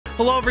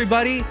Hello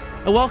everybody,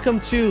 and welcome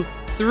to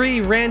 3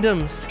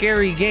 random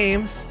scary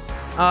games.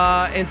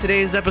 In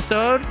today's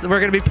episode, we're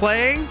going to be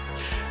playing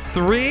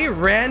 3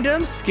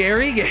 random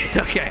scary games.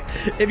 Okay,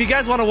 if you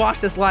guys want to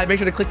watch this live, make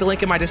sure to click the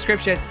link in my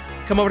description.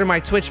 Come over to my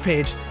Twitch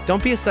page.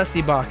 Don't be a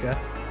sussy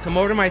baka. Come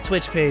over to my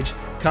Twitch page.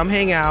 Come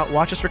hang out.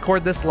 Watch us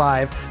record this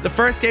live. The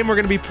first game we're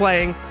going to be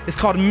playing is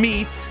called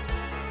Meat.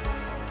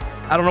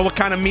 I don't know what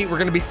kind of meat we're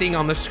going to be seeing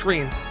on the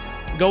screen.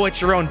 Go at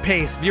your own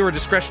pace. Viewer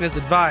discretion is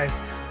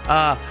advised.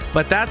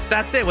 But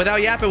that's it.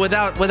 Without yapping,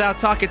 without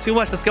talking too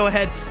much, let's go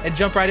ahead and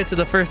jump right into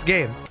the first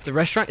game. The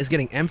restaurant is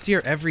getting emptier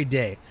every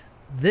day.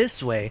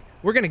 This way,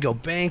 we're gonna go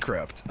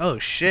bankrupt. Oh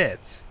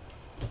shit.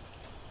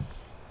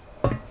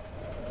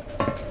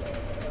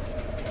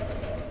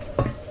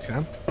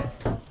 Okay.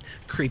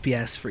 Creepy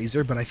ass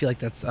freezer, but I feel like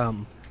that's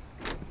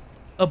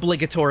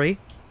obligatory.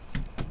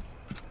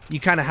 You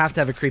kind of have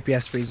to have a creepy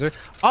ass freezer.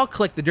 I'll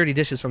collect the dirty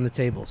dishes from the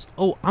tables.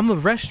 Oh, I'm a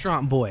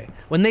restaurant boy.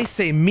 When they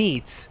say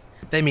meat,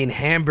 they mean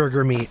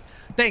hamburger meat.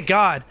 Thank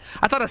God.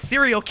 I thought a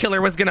serial killer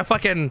was gonna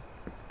fucking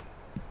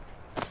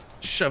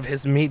shove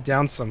his meat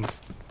down some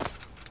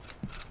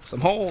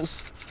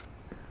holes.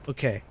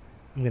 Okay,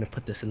 I'm gonna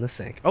put this in the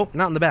sink. Oh,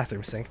 not in the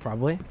bathroom sink,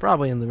 probably.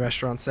 Probably in the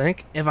restaurant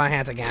sink, if I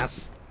had to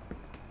guess.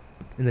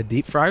 In the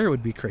deep fryer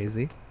would be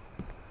crazy.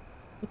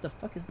 What the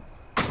fuck is...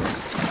 I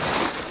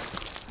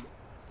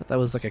thought that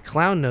was like a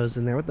clown nose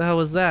in there. What the hell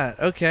was that?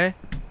 Okay.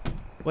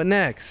 What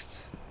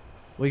next?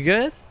 We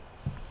good?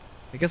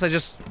 I guess I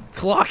just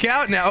clock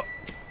out now.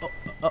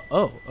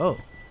 Oh.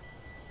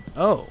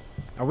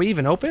 Are we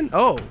even open?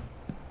 Oh.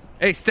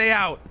 Hey, stay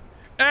out.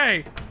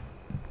 Hey.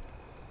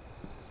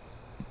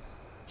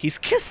 He's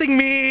kissing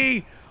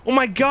me. Oh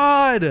my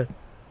God.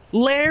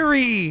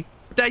 Larry.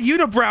 That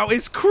unibrow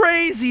is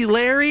crazy,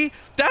 Larry.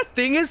 That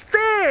thing is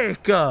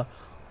thick.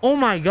 Oh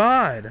my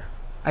God.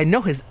 I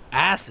know his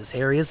ass is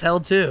hairy as hell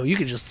too. You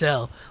can just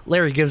tell.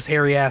 Larry gives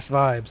hairy ass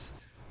vibes.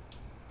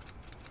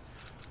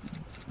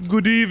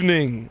 Good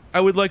evening.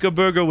 I would like a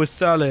burger with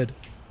salad.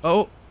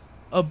 Oh,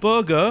 a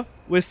burger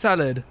with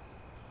salad.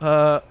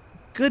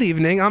 Good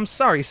evening. I'm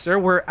sorry, sir.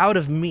 We're out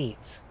of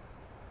meat.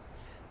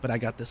 But I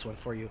got this one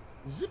for you.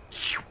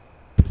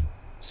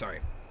 Sorry,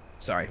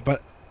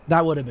 but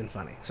that would have been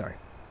funny. Sorry.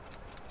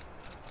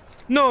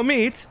 No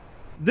meat.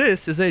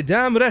 This is a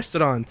damn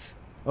restaurant.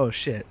 Oh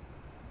shit.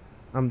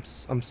 I'm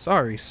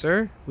sorry,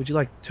 sir. Would you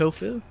like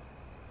tofu?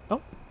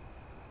 Oh.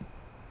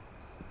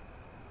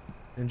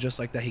 And just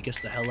like that, he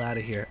gets the hell out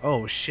of here.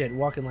 Oh shit,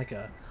 walking like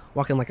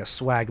a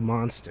swag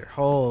monster.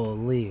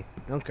 Holy.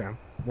 Okay.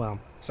 Well,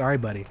 sorry,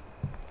 buddy.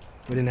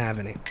 We didn't have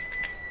any.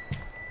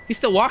 He's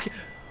still walking.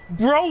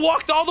 Bro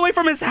walked all the way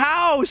from his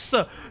house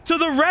to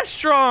the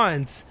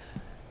restaurant.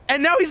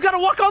 And now he's got to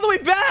walk all the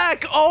way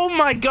back. Oh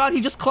my God,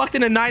 he just clocked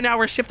in a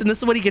 9-hour shift and this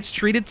is what he gets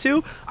treated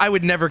to? I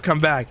would never come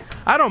back.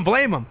 I don't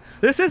blame him.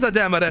 This is a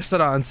damn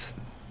restaurant.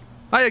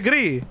 I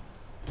agree.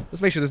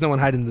 Let's make sure there's no one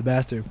hiding in the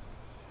bathroom.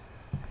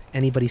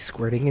 Anybody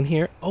squirting in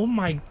here? Oh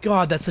my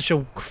God, that's such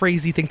a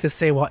crazy thing to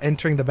say while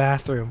entering the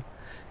bathroom.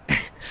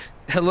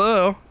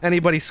 Hello?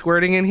 Anybody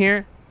squirting in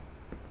here?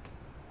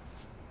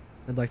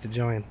 I'd like to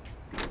join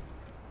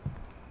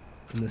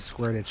in this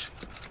squirtage.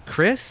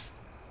 Chris?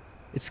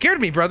 It scared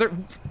me, brother.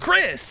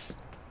 Chris!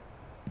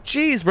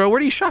 Jeez, bro, where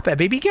do you shop at?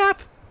 Baby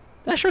Gap?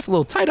 That shirt's a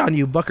little tight on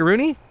you,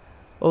 buckaroony.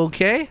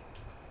 Okay.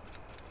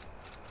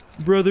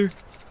 Brother,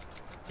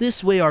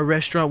 this way our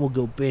restaurant will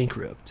go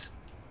bankrupt.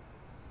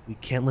 We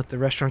can't let the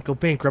restaurant go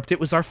bankrupt. It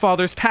was our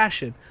father's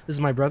passion. This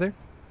is my brother.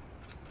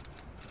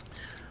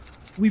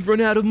 We've run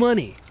out of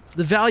money.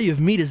 The value of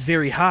meat is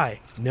very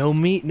high. No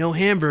meat, no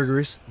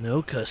hamburgers,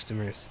 no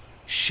customers.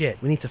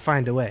 Shit, we need to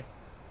find a way.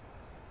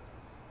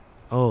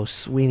 Oh,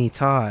 Sweeney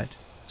Todd.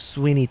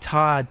 Sweeney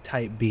Todd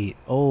type beat.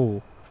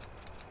 Oh.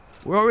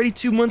 We're already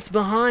 2 months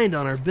behind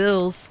on our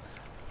bills.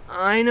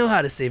 I know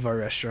how to save our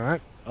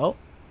restaurant. Oh.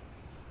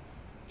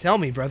 Tell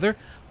me, brother.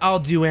 I'll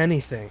do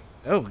anything.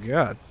 Oh,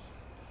 God.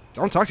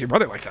 Don't talk to your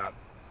brother like that.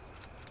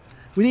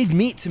 We need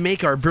meat to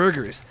make our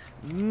burgers.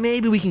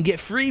 Maybe we can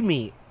get free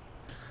meat.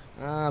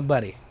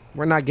 Buddy.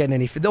 We're not getting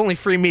any. The only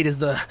free meat is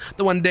the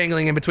one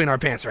dangling in between our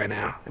pants right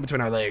now. In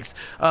between our legs.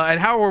 And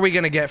how are we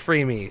going to get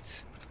free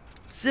meat?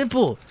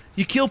 Simple.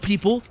 You kill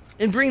people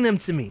and bring them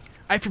to me.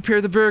 I prepare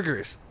the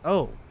burgers.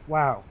 Oh,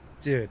 wow.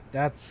 Dude,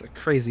 that's a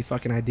crazy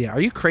fucking idea. Are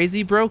you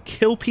crazy, bro?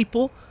 Kill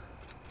people?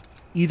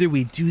 Either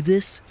we do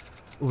this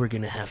or we're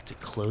going to have to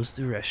close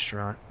the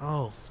restaurant.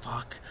 Oh,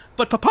 fuck.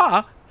 But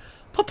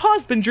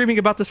Papa's been dreaming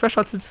about this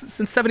restaurant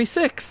since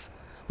 76.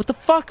 What the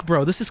fuck,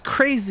 bro? This is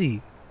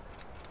crazy.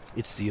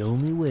 It's the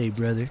only way,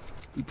 brother.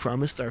 We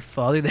promised our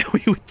father that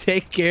we would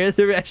take care of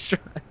the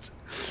restaurant.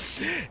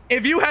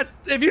 If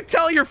you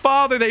tell your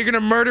father that you're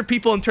gonna murder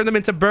people and turn them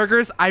into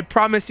burgers, I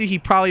promise you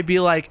he'd probably be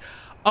like,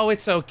 oh,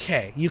 it's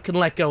okay. You can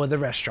let go of the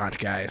restaurant,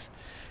 guys.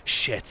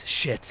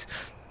 Shit.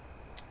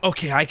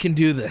 Okay, I can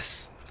do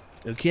this.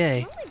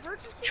 Okay.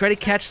 Try to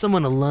catch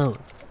someone alone.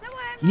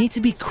 You need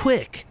to be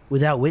quick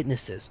without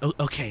witnesses.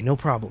 Okay, no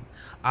problem.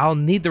 I'll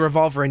need the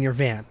revolver in your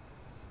van.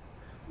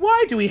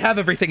 Why do we have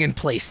everything in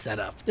place set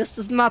up? This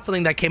is not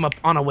something that came up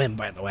on a whim,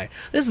 by the way.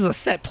 This is a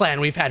set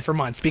plan we've had for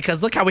months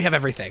because look how we have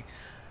everything.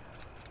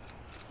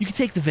 You can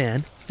take the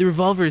van. The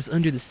revolver is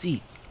under the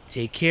seat.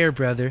 Take care,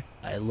 brother.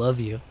 I love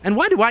you. And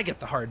why do I get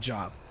the hard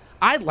job?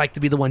 I'd like to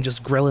be the one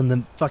just grilling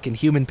the fucking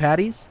human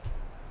patties.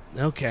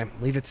 Okay,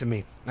 leave it to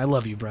me. I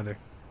love you, brother.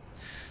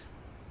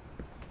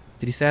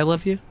 Did he say I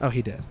love you? Oh,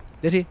 he did.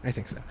 Did he? I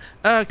think so.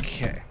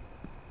 Okay.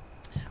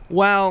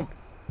 Well,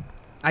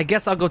 I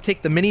guess I'll go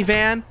take the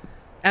minivan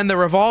and the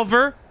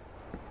revolver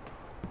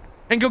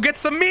and go get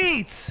some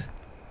meat.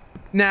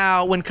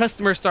 Now, when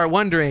customers start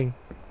wondering,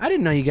 I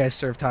didn't know you guys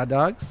served hot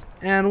dogs.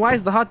 And why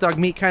is the hot dog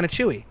meat kind of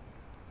chewy?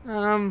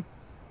 They'll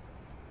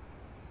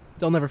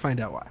never find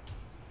out why.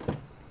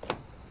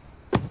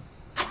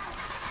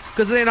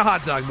 Because it ain't a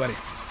hot dog, buddy.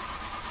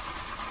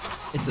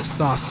 It's a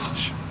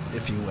sausage,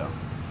 if you will.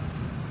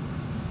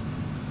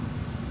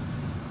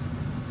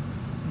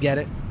 Get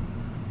it?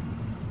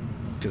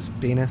 Because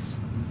penis.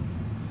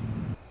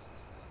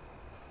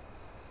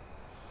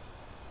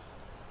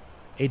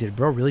 Hey, did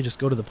bro really just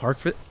go to the park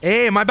for...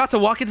 Hey, am I about to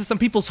walk into some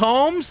people's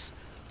homes?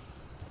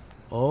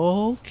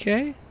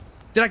 Okay.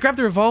 Did I grab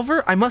the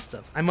revolver? I must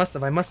have.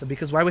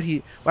 Because why would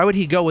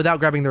he go without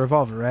grabbing the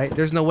revolver, right?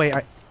 There's no way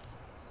I...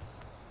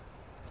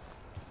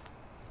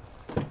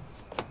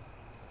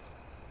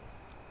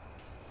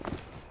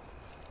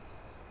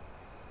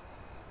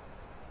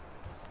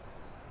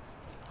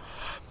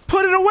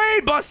 Put it away,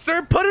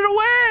 Buster! Put it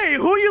away!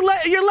 Who are you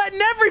you're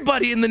letting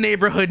everybody in the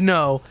neighborhood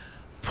know.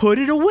 Put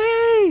it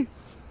away!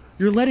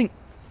 You're letting...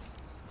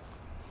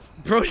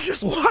 Bro's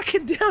just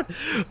walking down.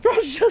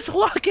 Bro's just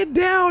walking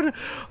down.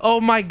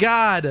 Oh my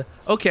god.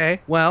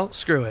 Okay, well,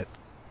 screw it.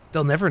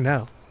 They'll never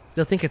know.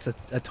 They'll think it's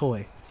a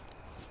toy.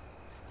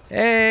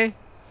 Hey,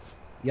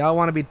 y'all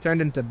want to be turned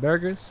into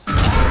burgers?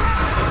 Oh,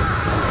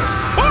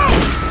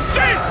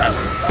 Jesus!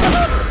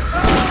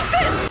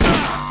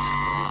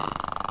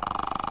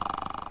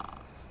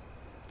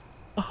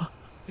 Oh,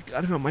 I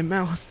got it on my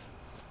mouth.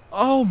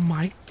 Oh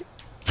my god.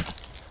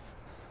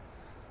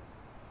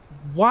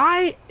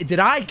 Why did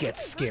I get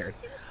scared?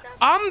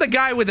 I'm the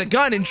guy with a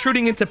gun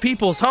intruding into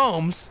people's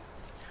homes.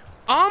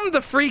 I'm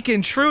the freak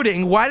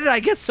intruding. Why did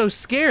I get so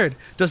scared?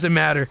 Doesn't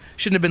matter.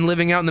 Shouldn't have been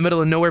living out in the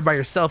middle of nowhere by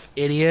yourself,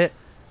 idiot.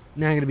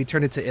 Now I'm gonna be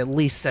turned into at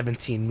least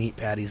 17 meat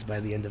patties by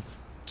the end of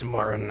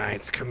tomorrow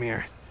night. Come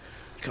here.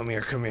 Come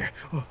here, come here.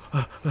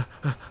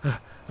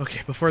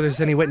 Okay, before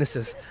there's any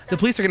witnesses. The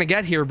police are gonna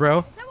get here,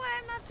 bro.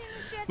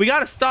 We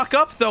gotta stock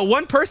up, though.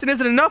 One person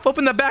isn't enough.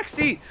 Open the back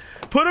seat.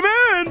 Put him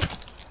in!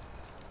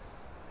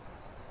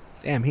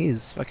 Damn,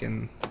 he's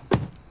fucking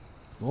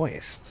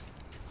moist.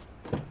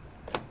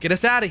 Get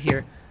us out of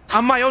here.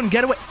 I'm my own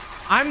getaway.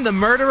 I'm the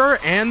murderer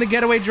and the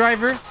getaway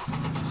driver.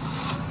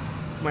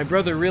 My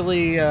brother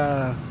really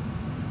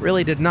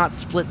did not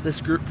split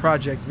this group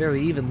project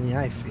very evenly,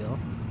 I feel.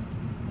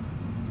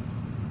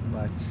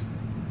 But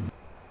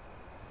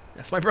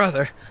that's my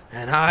brother,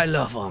 and I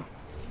love him.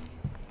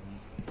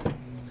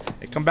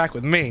 Hey, come back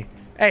with me.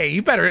 Hey,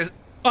 you better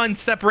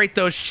unseparate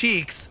those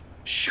cheeks.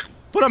 Shh.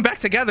 Put them back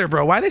together,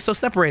 bro. Why are they so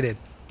separated?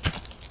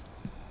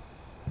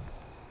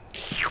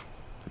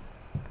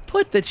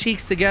 Put the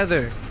cheeks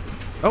together.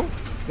 Oh,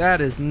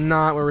 that is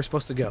not where we're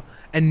supposed to go.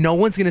 And no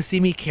one's gonna see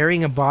me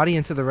carrying a body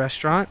into the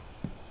restaurant?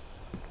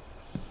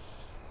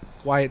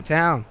 Quiet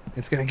town.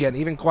 It's gonna get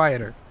even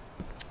quieter.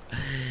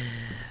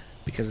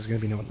 Because there's gonna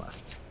be no one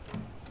left.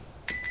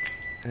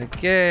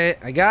 Okay,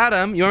 I got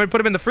him. You want me to put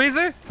him in the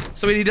freezer?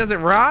 So he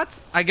doesn't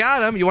rot? I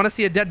got him. You wanna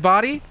see a dead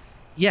body?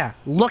 Yeah,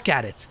 look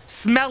at it.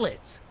 Smell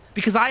it.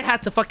 Because I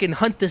had to fucking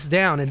hunt this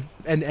down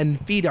and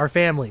feed our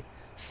family.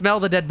 Smell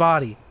the dead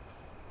body.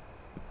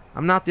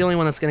 I'm not the only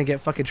one that's gonna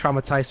get fucking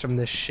traumatized from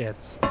this shit.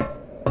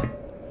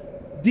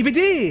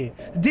 DVD!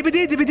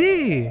 DVD,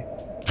 DVD!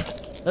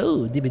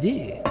 Oh,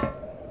 DVD.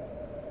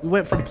 We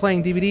went from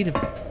playing DVD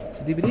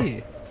to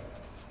DVD.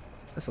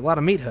 That's a lot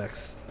of meat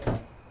hooks.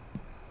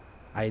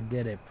 I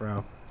did it,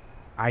 bro.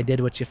 I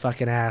did what you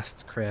fucking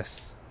asked,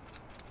 Chris.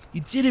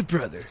 You did it,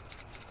 brother.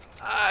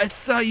 I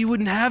thought you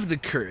wouldn't have the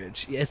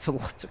courage. Yeah, it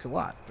took a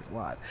lot.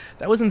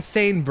 That was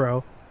insane,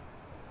 bro.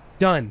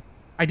 Done.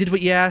 I did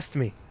what you asked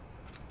me.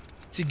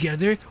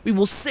 Together, we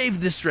will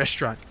save this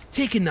restaurant.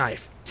 Take a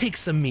knife. Take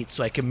some meat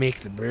so I can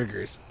make the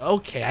burgers.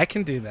 Okay, I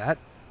can do that.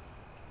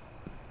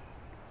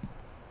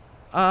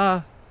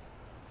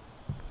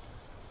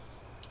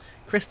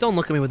 Chris, don't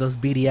look at me with those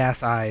beady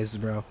ass eyes,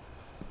 bro.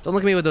 Don't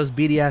look at me with those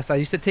beady ass eyes.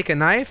 You said take a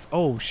knife?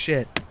 Oh,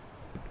 shit.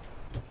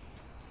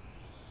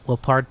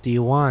 What part do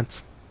you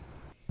want?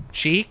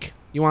 Cheek?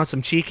 You want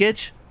some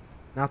cheekage?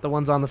 Not the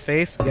ones on the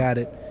face? Got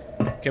it.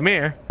 Come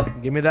here.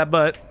 Give me that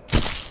butt.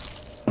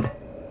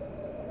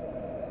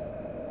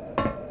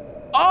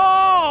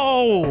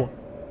 Oh!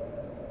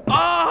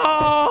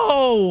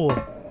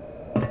 Oh!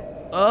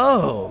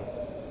 Oh.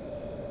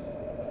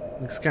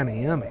 Looks kind of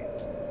yummy.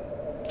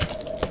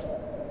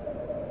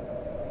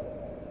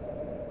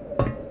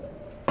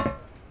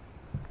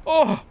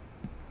 Oh!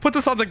 Put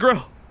this on the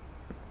grill.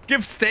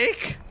 Give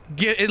steak?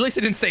 At least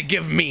it didn't say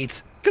give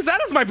meat. Because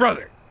that is my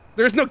brother.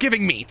 There's no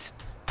giving meat.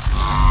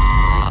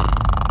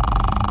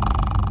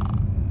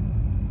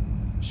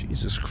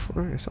 Jesus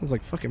Christ, sounds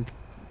like fucking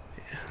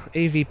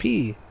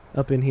AVP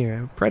up in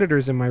here.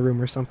 Predators in my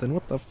room or something.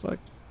 What the fuck?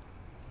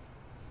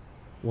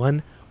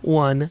 One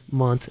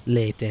month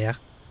later.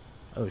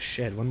 Oh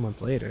shit, 1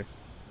 month later.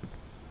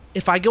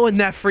 If I go in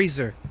that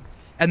freezer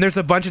and there's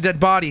a bunch of dead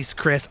bodies,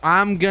 Chris,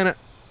 I'm gonna...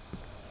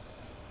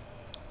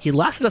 He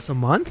lasted us a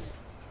month?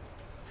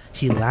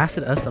 He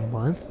lasted us a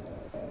month?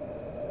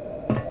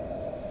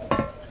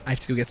 I have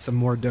to go get some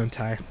more, don't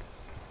I?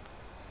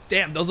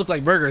 Damn, those look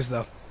like burgers,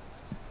 though.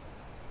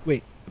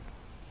 Wait.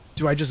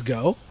 Do I just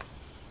go?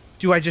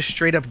 Do I just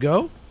straight up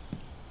go?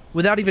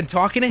 Without even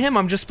talking to him?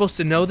 I'm just supposed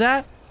to know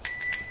that?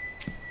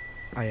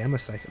 I am a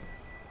psycho.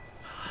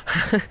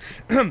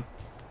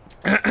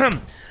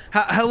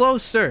 Hello,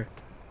 sir.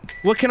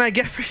 What can I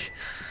get for you?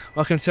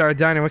 Welcome to our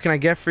diner. What can I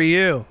get for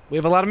you? We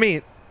have a lot of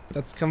meat.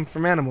 That's come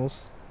from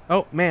animals.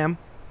 Oh, ma'am.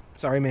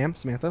 Sorry, ma'am.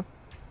 Samantha.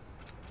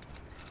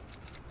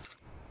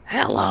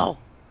 Hello.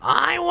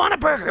 I want a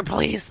burger,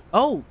 please.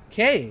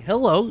 Okay.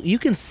 Hello. You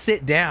can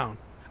sit down.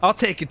 I'll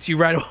take it to you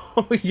right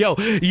away. Yo,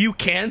 you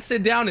can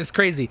sit down is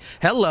crazy.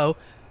 Hello.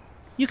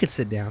 You can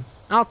sit down.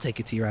 I'll take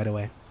it to you right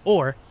away.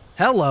 Or,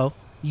 hello.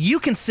 You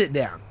can sit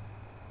down.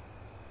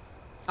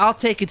 I'll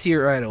take it to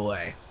you right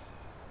away.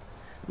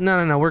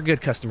 No. We're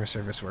good customer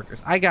service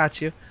workers. I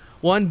got you.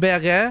 One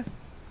burger.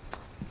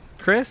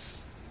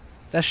 Chris,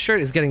 that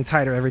shirt is getting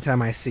tighter every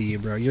time I see you,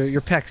 bro.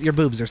 Your pecs, your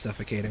boobs are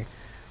suffocating.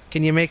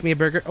 Can you make me a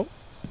burger?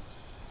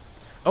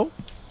 Oh.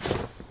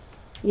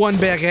 One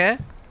burger.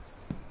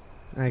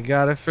 I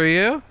got it for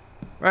you.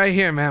 Right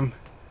here, ma'am.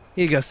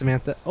 Here you go,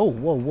 Samantha. Oh,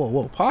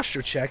 whoa.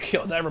 Posture check.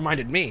 Yo, that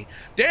reminded me.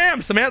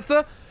 Damn,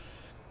 Samantha.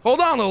 Hold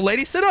on, little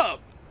lady. Sit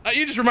up.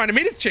 You just reminded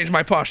me to change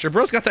my posture.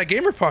 Bro's got that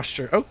gamer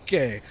posture.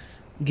 Okay.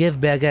 Give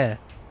burger.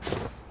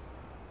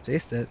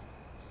 Taste it.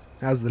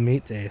 How's the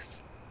meat taste?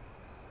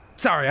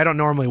 Sorry, I don't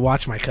normally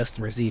watch my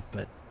customers eat,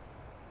 but...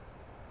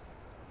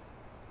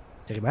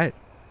 Take a bite.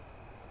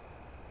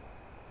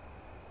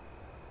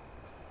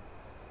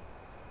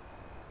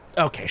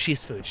 Okay,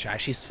 she's food shy.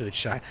 She's food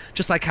shy.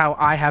 Just like how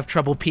I have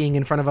trouble peeing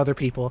in front of other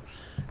people.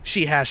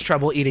 She has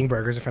trouble eating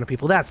burgers in front of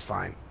people. That's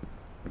fine.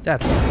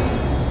 That's fine.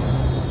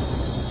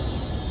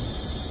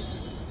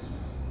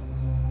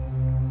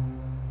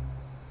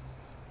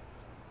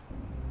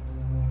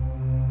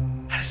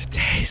 How does it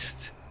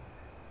taste?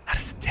 How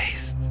does it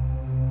taste?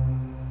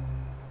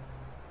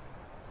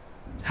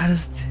 How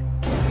does it...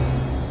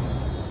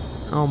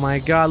 Oh my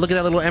god, look at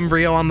that little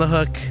embryo on the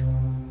hook.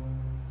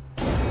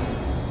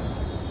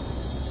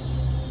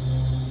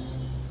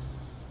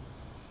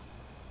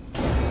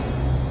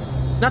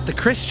 Not the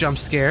Chris jump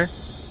scare.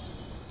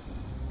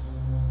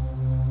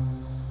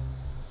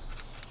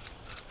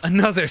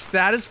 Another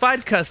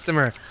satisfied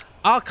customer.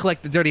 I'll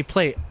collect the dirty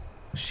plate.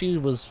 She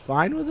was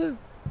fine with it?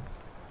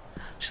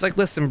 She's like,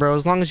 listen, bro,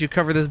 as long as you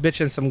cover this bitch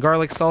in some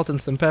garlic salt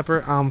and some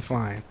pepper, I'm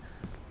fine.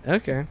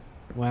 Okay.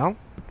 Well.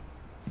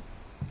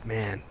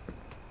 Man.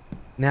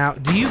 Now,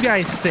 do you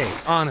guys think,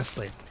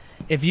 honestly,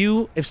 if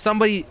you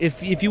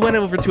went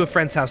over to a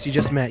friend's house you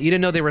just met, you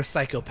didn't know they were a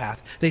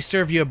psychopath, they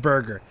serve you a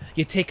burger,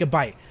 you take a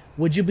bite,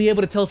 would you be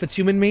able to tell if it's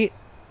human meat?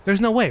 There's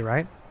no way,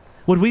 right?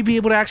 Would we be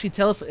able to actually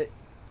tell if it...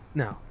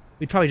 No.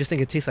 We'd probably just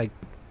think it tastes like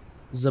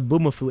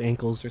Zabumafu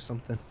ankles or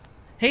something.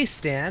 Hey,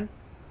 Stan.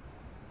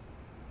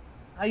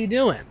 How you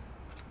doing?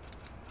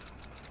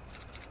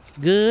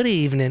 Good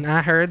evening.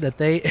 I heard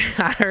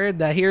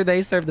that here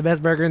they serve the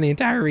best burger in the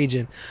entire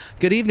region.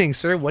 Good evening,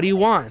 sir. What do you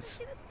want?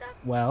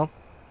 Well,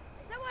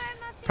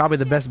 probably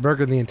the best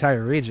burger in the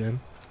entire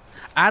region.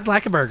 I'd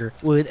like a burger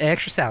with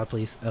extra salad,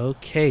 please.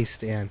 Okay,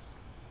 Stan.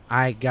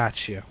 I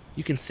got you.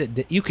 You can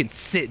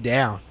sit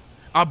down.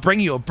 I'll bring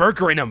you a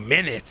burger in a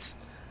minute.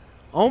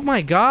 Oh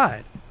my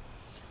god.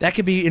 That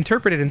could be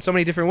interpreted in so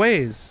many different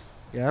ways.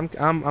 Yeah,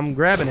 I'm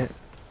grabbing it.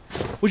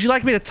 Would you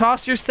like me to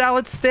toss your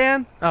salad,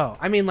 Stan? Oh,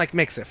 I mean like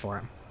mix it for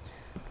him.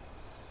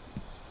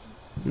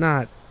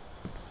 Not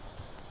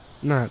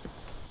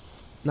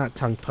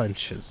tongue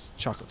punch as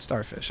chocolate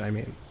starfish, I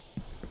mean.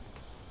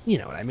 You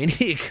know what I mean.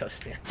 Here you go,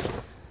 Stan.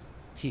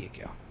 Here you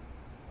go.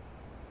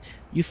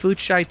 You food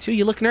shy too?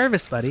 You look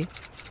nervous, buddy.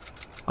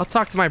 I'll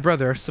talk to my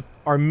brother.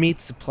 Our meat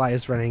supply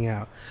is running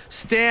out.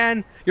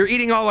 Stan, you're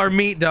eating all our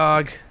meat,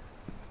 dog.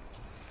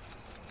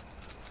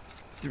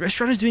 The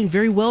restaurant is doing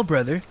very well,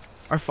 brother.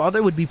 Our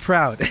father would be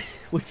proud.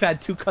 We've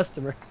had 2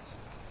 customers.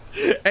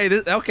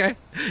 Hey, okay.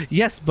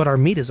 Yes, but our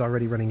meat is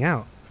already running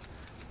out.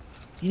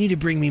 You need to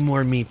bring me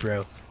more meat,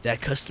 bro.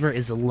 That customer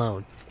is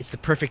alone. It's the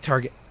perfect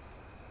target.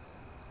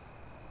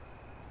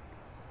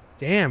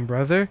 Damn,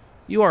 brother.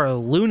 You are a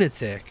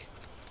lunatic.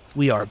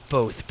 We are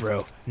both,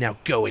 bro. Now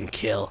go and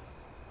kill.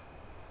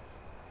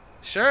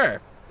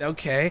 Sure.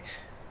 Okay.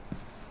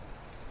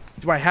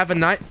 Do I have a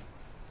knife?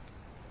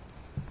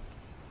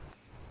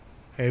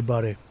 Hey,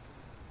 buddy.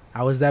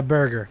 How was that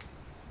burger?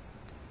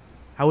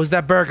 How was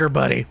that burger,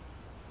 buddy?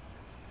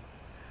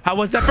 How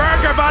was the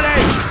burger,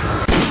 buddy?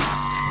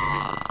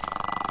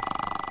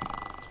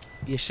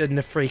 You shouldn't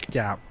have freaked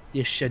out.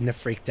 You shouldn't have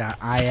freaked out.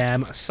 I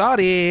am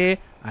sorry.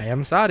 I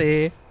am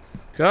sorry.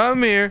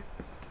 Come here.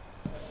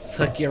 Let's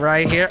hook you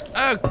right here.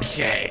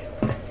 Okay.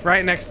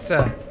 Right next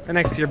to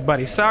your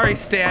buddy. Sorry,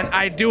 Stan.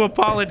 I do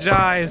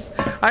apologize.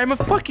 I am a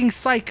fucking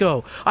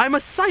psycho. I'm a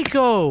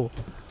psycho.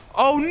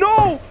 Oh,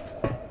 no.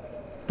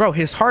 Bro,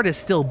 his heart is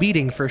still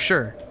beating for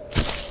sure.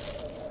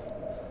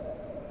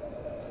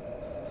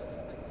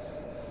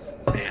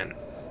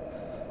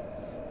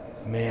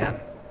 Man.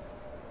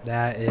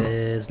 That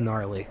is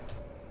gnarly.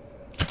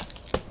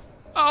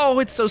 Oh,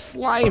 it's so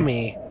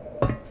slimy.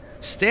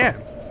 Stan,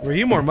 were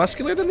you more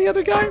muscular than the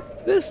other guy?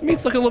 This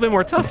meat's looking a little bit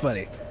more tough,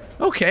 buddy.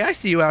 Okay, I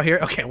see you out here.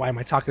 Okay, why am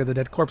I talking to the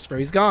dead corpse, bro?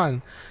 He's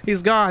gone.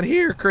 He's gone.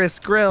 Here, Chris,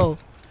 grill.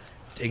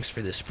 Thanks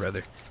for this,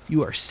 brother.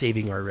 You are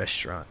saving our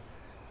restaurant.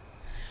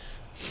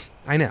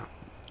 I know.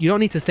 You don't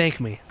need to thank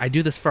me. I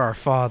do this for our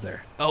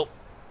father. Oh.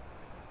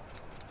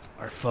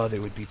 Our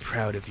father would be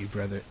proud of you,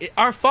 brother.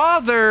 Our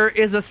father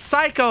is a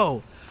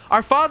psycho.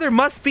 Our father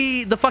must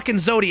be the fucking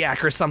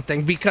Zodiac or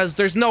something, because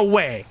there's no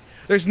way.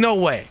 There's no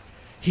way.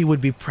 He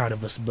would be proud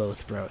of us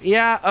both, bro.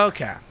 Yeah,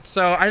 okay.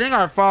 So I think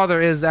our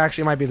father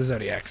might be the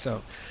Zodiac,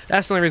 so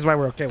that's the only reason why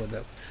we're okay with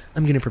this.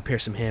 I'm gonna prepare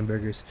some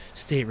hamburgers.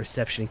 Stay at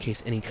reception in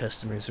case any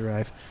customers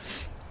arrive.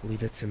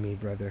 Leave it to me,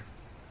 brother.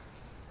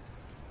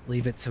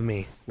 Leave it to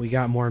me. We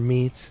got more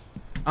meat.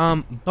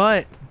 So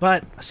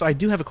I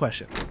do have a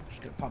question. I'm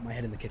just gonna pop my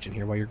head in the kitchen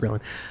here while you're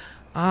grilling.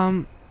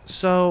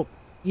 So,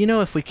 you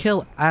know, if we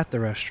kill at the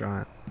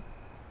restaurant,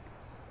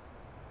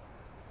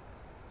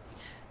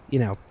 you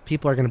know,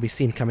 people are going to be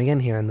seen coming in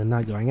here and then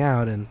not going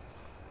out, and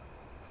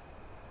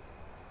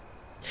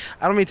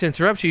I don't mean to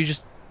interrupt you, you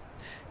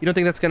don't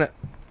think that's going to...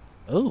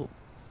 Oh,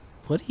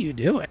 what are you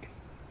doing?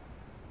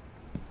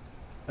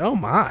 Oh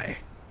my.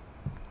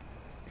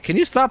 Can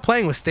you stop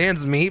playing with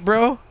Stan's meat,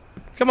 bro?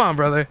 Come on,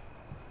 brother.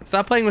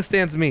 Stop playing with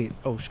Stan's meat.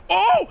 Oh,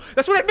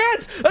 that's what I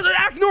meant!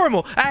 Act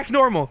normal! Act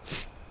normal!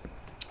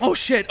 Oh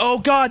shit, oh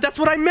god, that's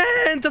what I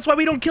meant! That's why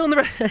we don't kill in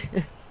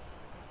the...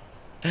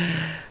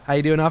 How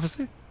you doing,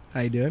 officer? How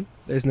you doing?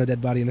 There's no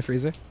dead body in the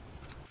freezer.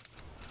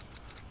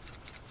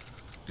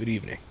 Good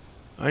evening.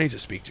 I need to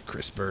speak to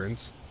Chris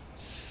Burns.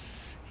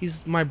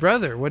 He's my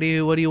brother. What do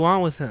you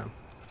want with him?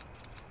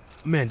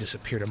 A man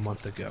disappeared a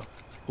month ago.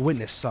 A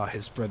witness saw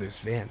his brother's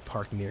van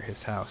parked near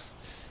his house.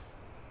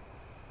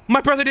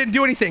 My brother didn't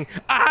do anything.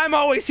 I'm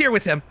always here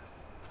with him.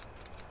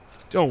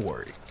 Don't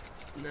worry.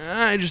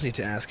 I just need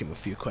to ask him a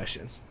few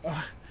questions.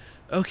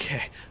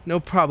 Okay, no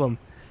problem.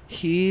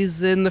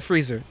 He's in the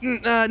freezer.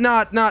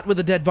 Not with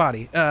a dead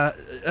body.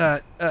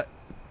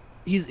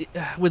 He's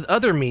with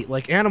other meat,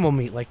 like animal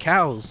meat, like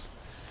cows.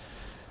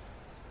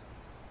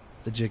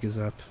 The jig is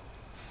up.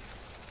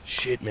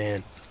 Shit,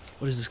 man.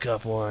 What does this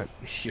cop want?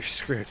 You're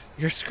screwed.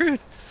 You're screwed.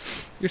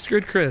 You're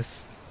screwed,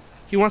 Chris.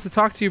 He wants to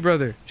talk to you,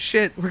 brother.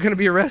 Shit, we're gonna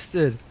be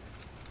arrested.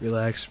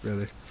 Relax,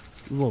 brother.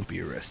 You won't be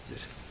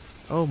arrested.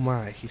 Oh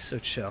my, he's so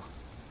chill.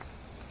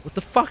 What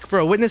the fuck,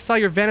 bro? Witness saw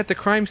your van at the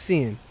crime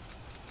scene.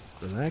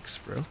 Relax,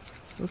 bro.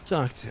 Go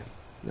talk to him.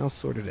 I'll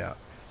sort it out.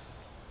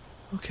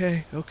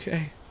 Okay.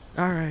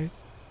 Alright.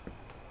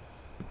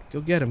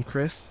 Go get him,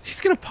 Chris. He's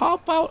gonna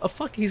pop out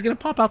he's gonna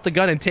pop out the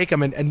gun and take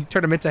him and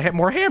turn him into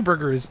more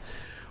hamburgers.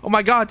 Oh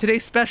my god,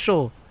 today's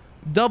special.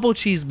 Double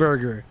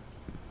cheeseburger.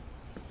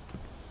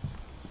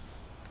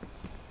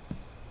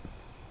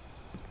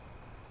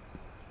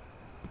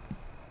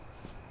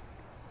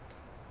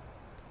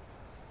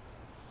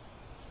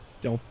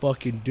 Don't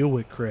fucking do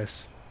it,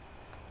 Chris.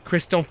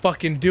 Chris, don't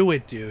fucking do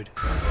it, dude.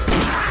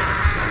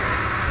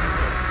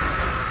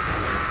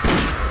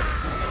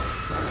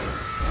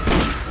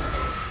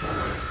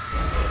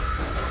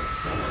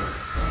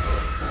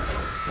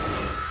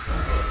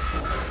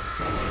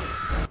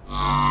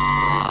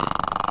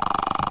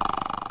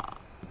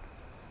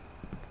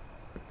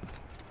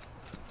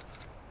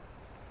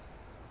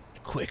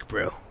 Quick,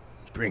 bro.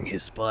 Bring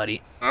his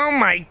body. Oh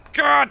my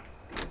god!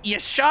 You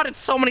shot it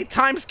so many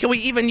times, can we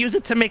even use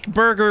it to make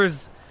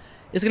burgers?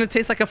 It's gonna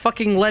taste like a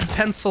fucking lead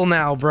pencil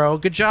now, bro.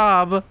 Good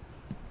job.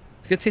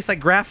 It's gonna taste like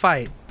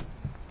graphite.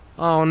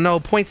 Oh no,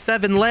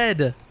 0.7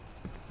 lead.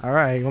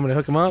 Alright, you want me to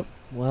hook him up?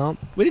 Well,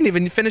 we didn't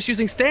even finish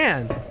using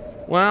Stan.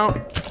 Well,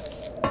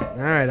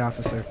 alright,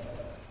 officer.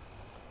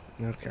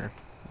 Okay.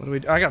 What do we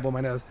do? I gotta blow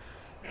my nose.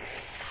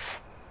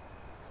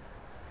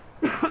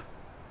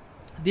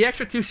 The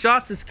extra 2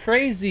 shots is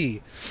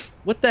crazy.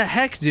 What the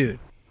heck, dude?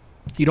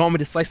 You don't want me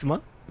to slice him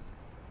up?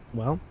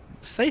 Well,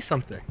 say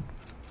something.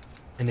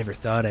 I never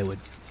thought I would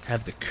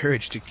have the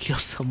courage to kill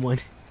someone.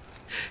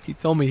 He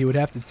told me he would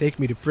have to take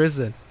me to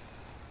prison.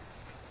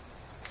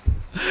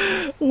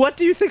 What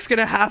do you think's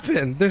gonna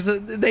happen?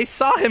 They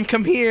saw him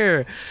come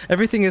here.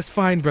 Everything is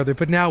fine, brother,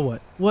 but now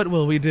what? What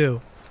will we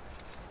do?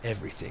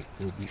 Everything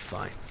will be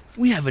fine.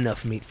 We have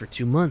enough meat for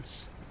 2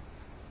 months.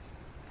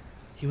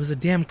 He was a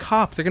damn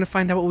cop. They're gonna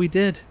find out what we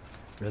did.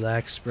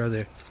 Relax,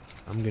 brother.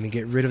 I'm gonna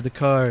get rid of the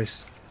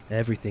cars.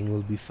 Everything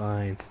will be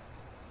fine.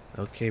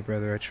 Okay,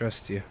 brother, I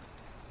trust you.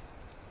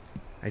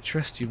 I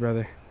trust you,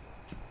 brother.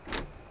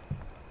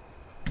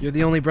 You're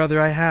the only brother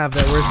I have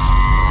that wears...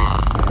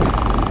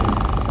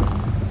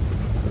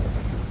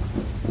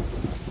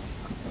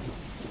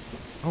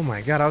 Oh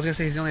my god, I was gonna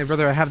say he's the only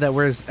brother I have that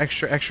wears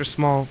extra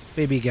small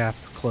baby Gap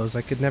clothes.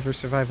 I could never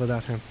survive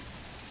without him.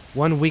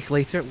 1 week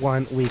later.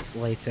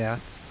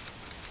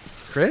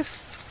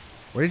 Chris?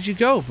 Where did you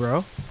go,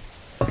 bro?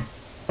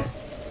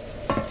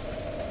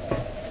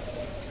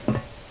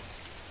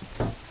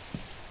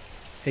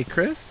 Hey,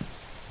 Chris?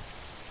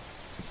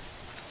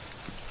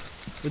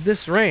 With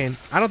this rain,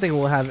 I don't think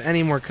we'll have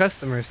any more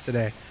customers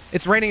today.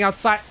 It's raining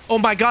outside. Oh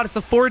my god, it's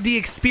a 4D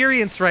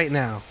experience right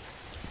now.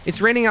 It's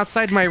raining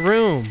outside my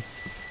room.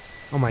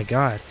 Oh my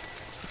god.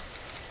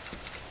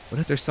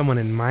 What if there's someone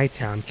in my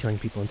town killing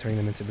people and turning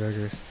them into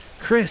burgers?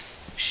 Chris,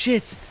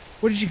 shit.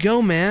 Where did you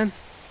go, man?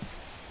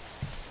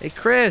 Hey,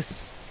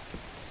 Chris.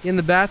 You in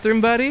the bathroom,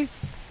 buddy?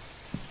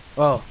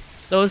 Oh,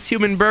 those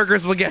human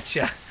burgers will get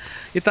you.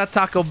 You thought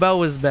Taco Bell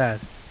was bad.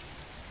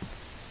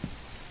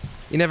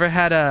 You never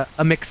had a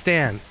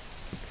McStan.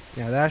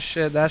 Yeah, that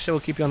shit will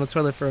keep you on the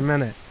toilet for a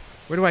minute.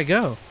 Where do I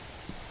go?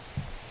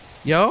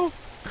 Yo?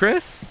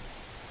 Chris?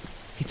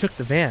 He took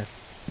the van.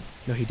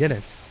 No, he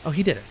didn't. Oh,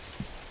 he didn't.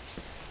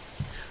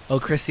 Oh,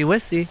 Chrissy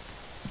Wissy.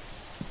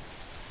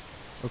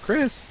 Oh,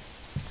 Chris.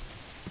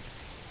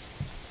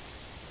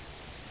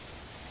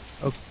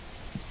 Oh,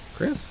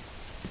 Chris?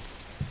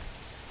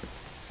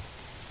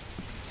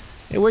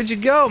 Hey, where'd you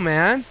go,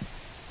 man?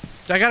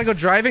 Do I gotta go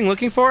driving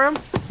looking for him?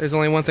 There's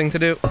only one thing to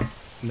do.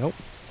 Nope.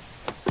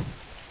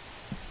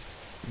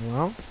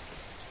 Well,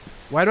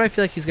 why do I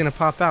feel like he's gonna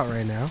pop out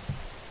right now?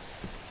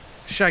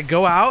 Should I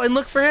go out and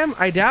look for him?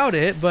 I doubt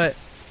it, but...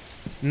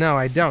 No,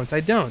 I don't.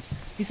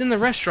 He's in the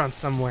restaurant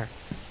somewhere.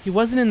 He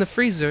wasn't in the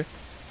freezer.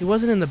 He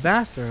wasn't in the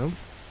bathroom.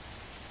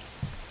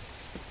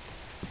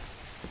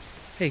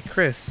 Hey,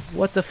 Chris,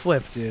 what the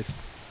flip, dude?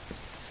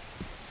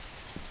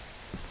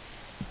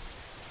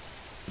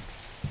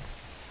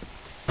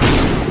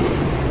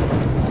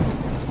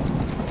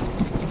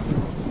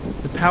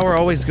 Power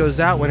always goes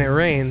out when it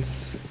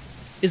rains.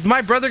 Is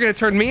my brother gonna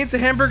turn me into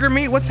hamburger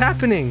meat? What's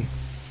happening?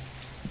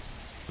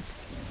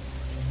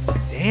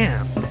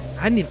 Damn.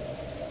 I didn't even...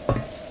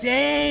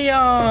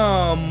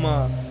 Damn!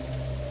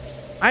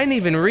 I didn't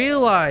even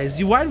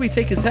realize. Why did we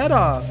take his head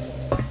off?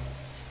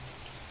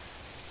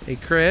 Hey,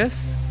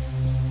 Chris?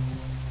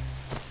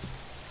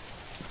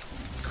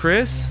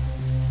 Chris?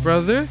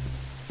 Brother?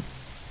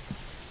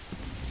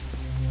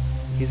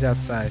 He's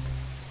outside.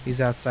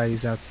 He's outside.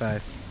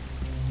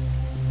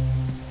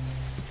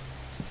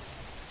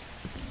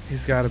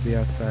 He's gotta be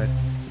outside.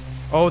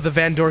 Oh, the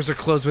van doors are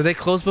closed. Were they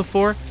closed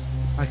before?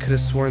 I could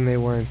have sworn they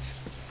weren't.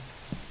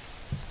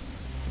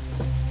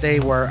 They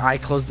were. I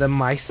closed them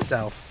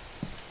myself.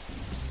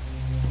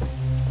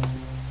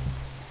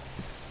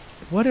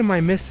 What am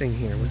I missing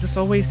here? Was this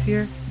always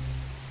here?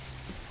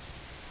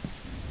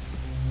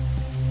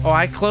 Oh,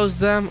 I closed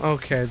them?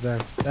 Okay,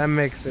 then. That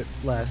makes it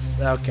less.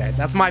 Okay,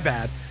 that's my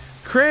bad.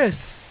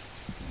 Chris!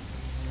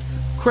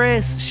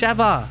 Chris!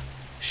 Sheva!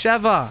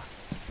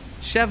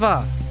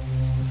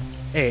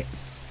 Hey,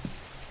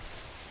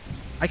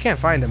 I can't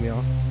find him,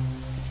 y'all.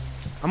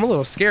 I'm a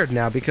little scared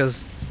now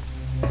because...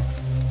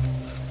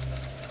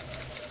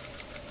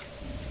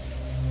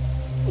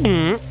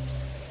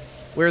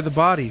 Where are the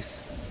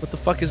bodies? What the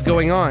fuck is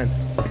going on?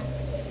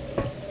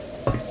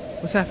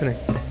 What's happening?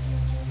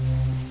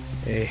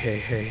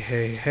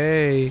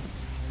 Hey.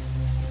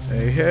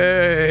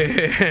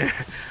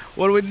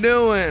 What are we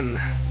doing?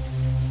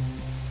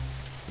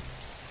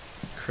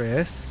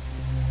 Chris?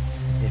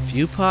 If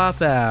you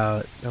pop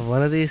out of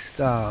one of these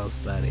stalls,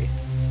 buddy.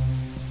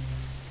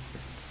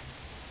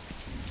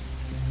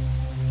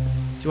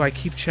 Do I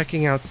keep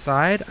checking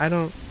outside? I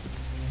don't...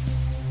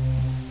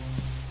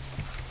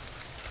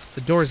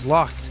 The door's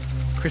locked.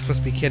 Chris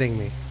must be kidding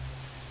me.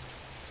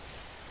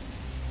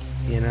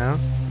 You know?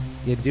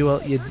 You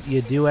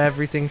do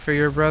everything for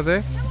your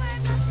brother.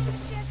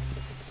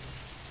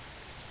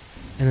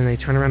 And then they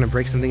turn around and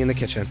break something in the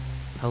kitchen.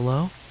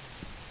 Hello?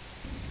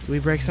 Do we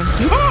break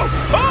something?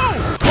 Oh!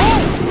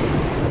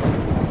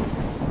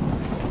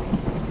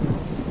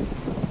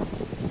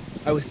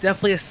 I was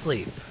definitely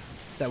asleep.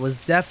 That was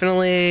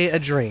definitely a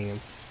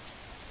dream.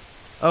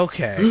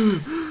 Okay.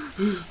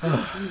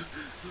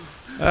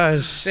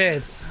 Oh,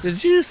 shit.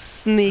 Did you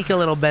sneak a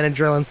little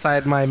Benadryl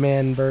inside my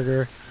man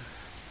burger,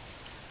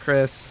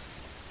 Chris?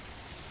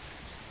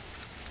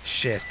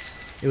 Shit.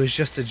 It was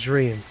just a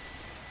dream.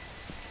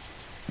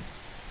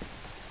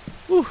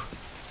 Whew.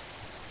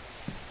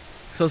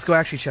 So let's go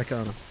actually check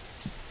on him.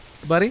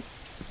 Buddy?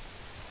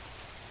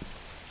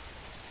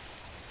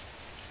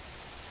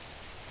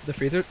 The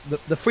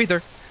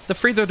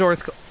freezer door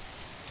is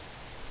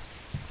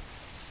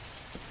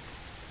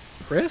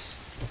Chris?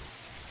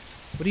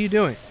 What are you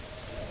doing?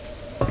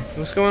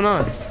 What's going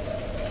on?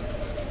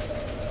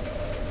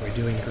 We're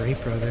doing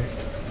great, brother.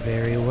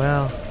 Very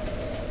well.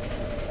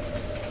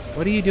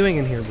 What are you doing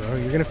in here, bro?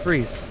 You're gonna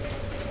freeze.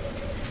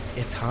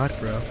 It's hot,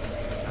 bro.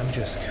 I'm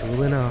just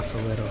cooling off a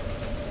little.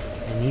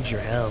 I need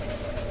your help.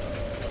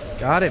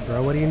 Got it,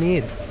 bro. What do you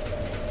need?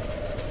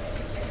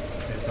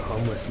 There's a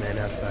homeless man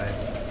outside.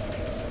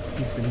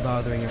 He's been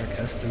bothering our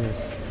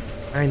customers.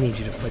 I need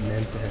you to put an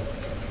end to him.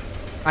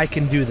 I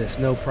can do this,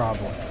 no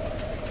problem.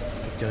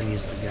 Don't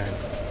use the gun.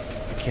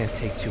 We can't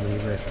take too many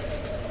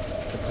risks.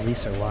 The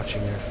police are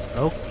watching us.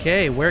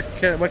 Okay, what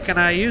can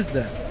I use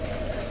then?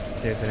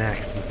 There's an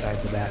axe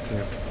inside the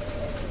bathroom.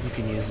 You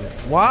can use it.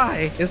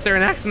 Why? Is there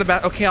an axe in the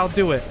bath? Okay, I'll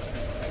do it.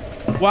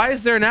 Why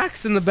is there an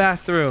axe in the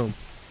bathroom?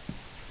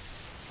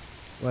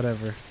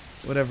 Whatever.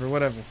 Let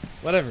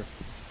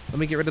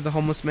me get rid of the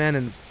homeless man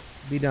and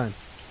be done.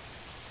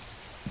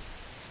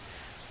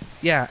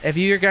 Yeah, if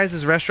your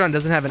guys' restaurant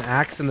doesn't have an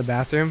axe in the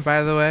bathroom,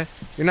 by the way,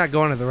 you're not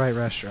going to the right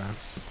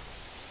restaurants.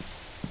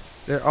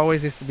 There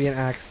always needs to be an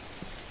axe.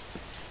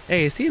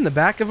 Hey, is he in the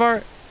back of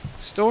our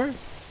store?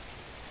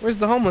 Where's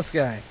the homeless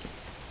guy?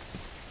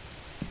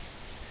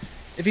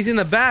 If he's in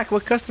the back,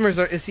 what customers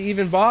is he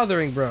even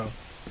bothering, bro?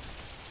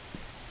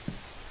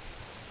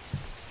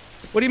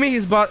 What do you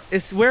mean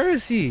where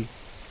is he?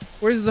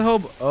 Where's the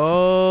hobo?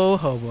 Oh,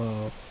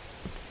 hobo.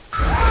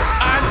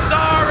 I'm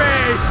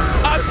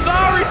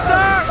sorry,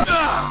 sir!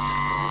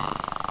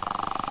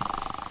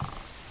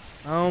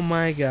 Oh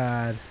my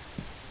god.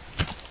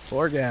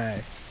 Poor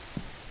guy.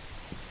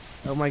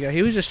 Oh my god,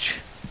 he was just...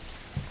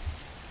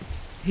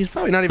 He's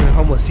probably not even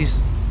homeless,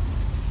 he's...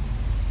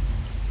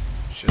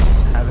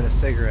 just having a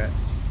cigarette.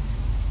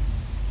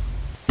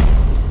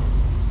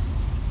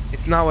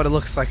 It's not what it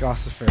looks like,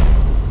 Ossifer.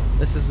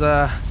 This is,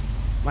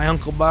 my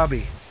Uncle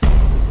Bobby.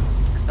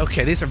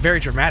 Okay, these are very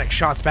dramatic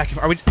shots back.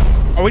 Are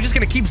we just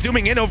gonna keep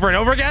zooming in over and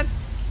over again?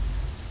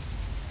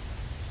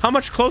 How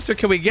much closer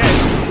can we get?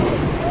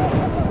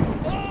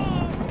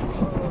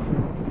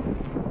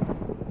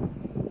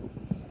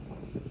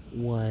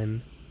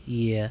 1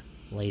 year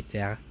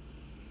later.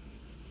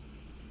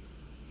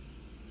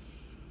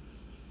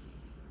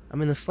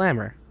 I'm in the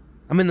slammer.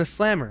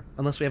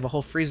 Unless we have a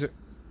whole freezer.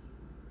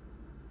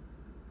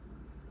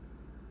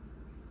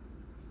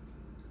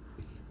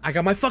 I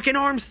got my fucking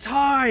arms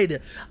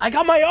tied! I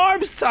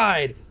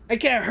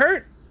can't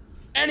hurt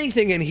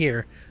anything in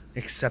here.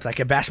 Except I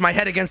can bash my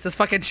head against this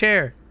fucking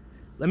chair.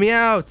 Let me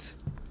out.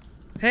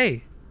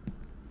 Hey.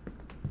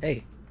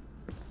 Hey.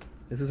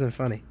 This isn't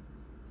funny.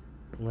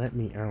 Let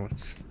me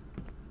out.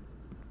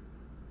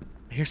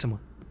 I hear someone.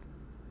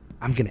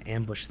 I'm gonna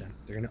ambush them.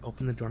 They're gonna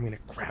open the door. I'm gonna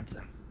grab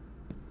them.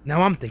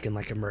 Now I'm thinking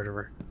like a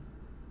murderer.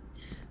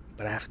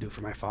 But I have to do it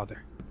for my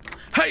father.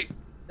 Hey!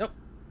 Nope.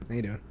 How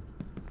you doing?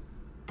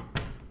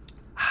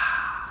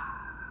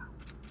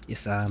 You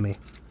saw me.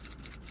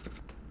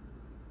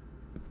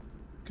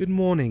 Good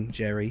morning,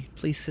 Jerry.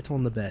 Please sit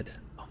on the bed.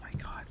 Oh my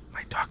god,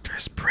 my doctor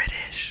is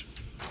British.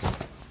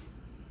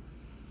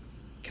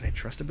 Can I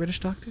trust a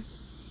British doctor?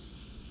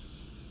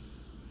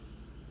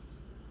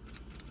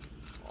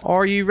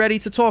 Are you ready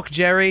to talk,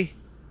 Jerry?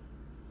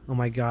 Oh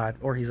my god,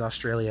 or he's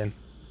Australian.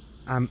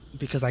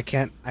 Because I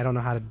don't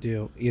know how to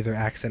do either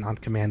accent on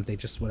command. They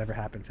just, whatever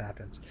happens,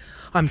 happens.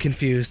 I'm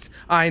confused.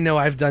 I know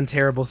I've done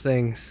terrible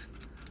things.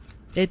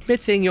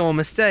 Admitting your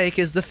mistake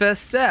is the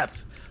first step.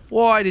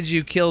 Why did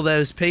you kill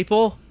those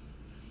people?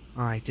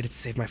 I did it to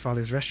save my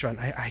father's restaurant.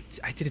 I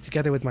did it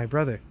together with my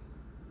brother.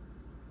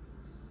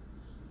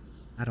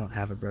 I don't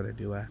have a brother,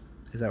 do I?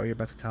 Is that what you're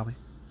about to tell me?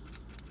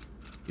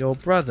 Your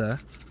brother?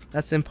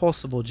 That's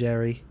impossible,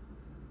 Jerry.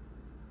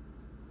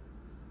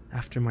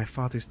 After my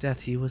father's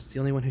death, he was the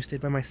only one who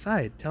stayed by my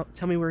side.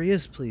 Tell me where he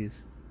is,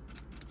 please.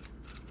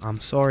 I'm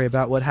sorry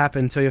about what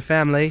happened to your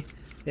family.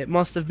 It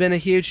must have been a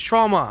huge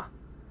trauma.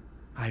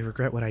 I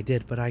regret what I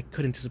did, but I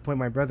couldn't disappoint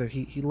my brother.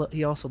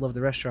 He also loved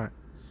the restaurant.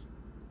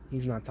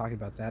 He's not talking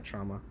about that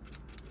trauma.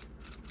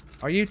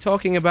 Are you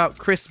talking about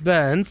Chris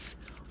Burns?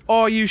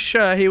 Are you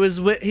sure he was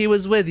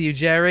with you,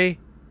 Jerry?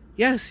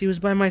 Yes, he was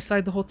by my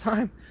side the whole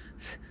time.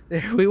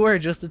 There we were,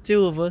 just the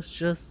two of us.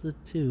 Just the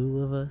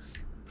two of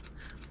us.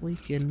 We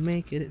can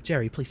make it.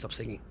 Jerry, please stop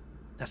singing.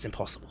 That's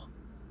impossible.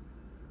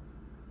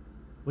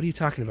 What are you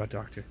talking about,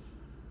 Doctor?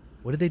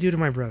 What did they do to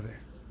my brother?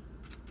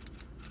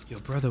 Your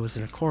brother was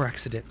in a car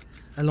accident,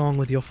 along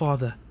with your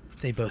father.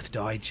 They both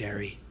died,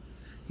 Jerry.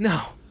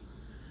 No.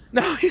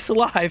 No, he's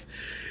alive.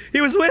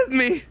 He was with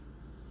me.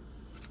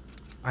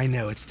 I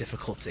know it's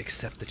difficult to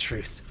accept the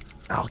truth.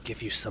 I'll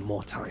give you some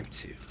more time,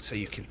 too, so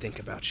you can think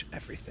about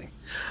everything.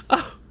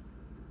 Oh,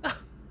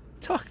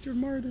 Dr.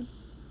 Martin.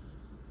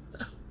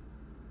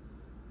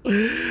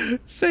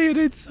 Say it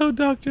ain't so,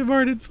 Dr.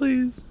 Martin,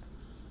 please.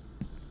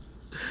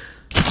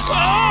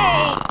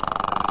 Oh!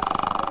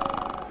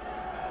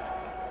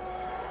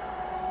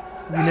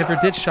 You never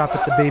did shop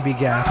at the Baby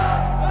Gap.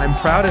 I'm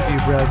proud of you,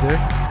 brother.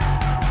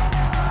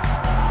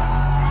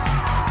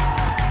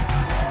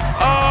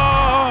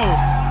 Oh!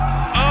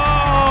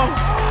 Oh!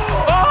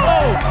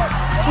 Oh!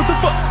 What the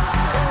fuck?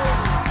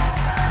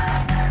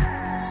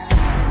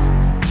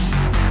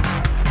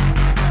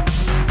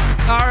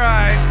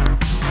 Alright.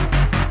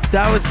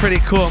 That was pretty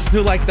cool.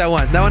 Who liked that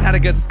one? That one had a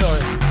good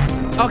story.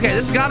 Okay,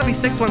 this has got to be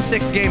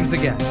 616 games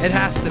again. It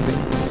has to be.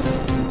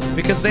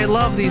 Because they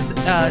love these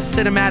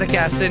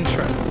cinematic-ass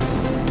intros.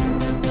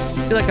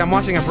 I feel like I'm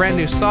watching a brand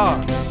new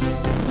song.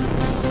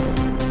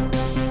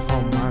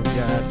 Oh my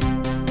god.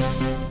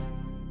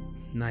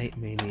 Night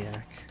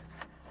Maniac.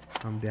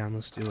 I'm down,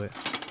 let's do it.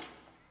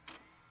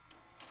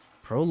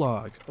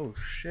 Prologue. Oh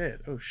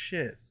shit. Oh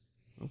shit.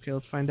 Okay,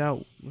 let's find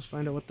out. Let's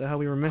find out what the hell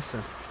we were missing.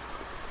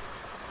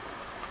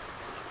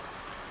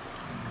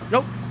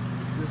 Nope.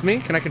 Is this me?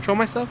 Can I control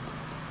myself?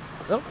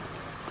 Nope.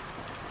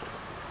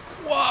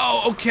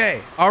 Whoa,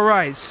 okay.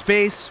 Alright.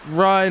 Space,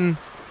 run,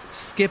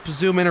 skip,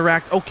 zoom,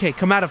 interact. Okay,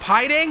 come out of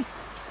hiding?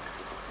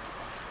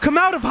 Come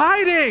out of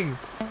hiding!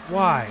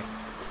 Why?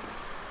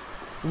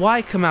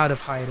 Why come out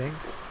of hiding?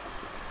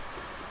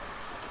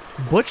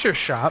 Butcher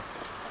shop?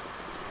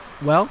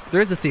 Well, there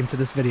is a theme to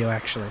this video,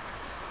 actually.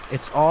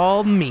 It's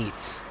all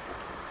meat.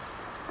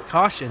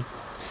 Caution,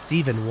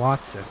 Steven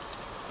Watson.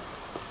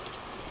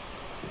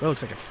 Bro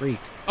looks like a freak.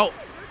 Oh!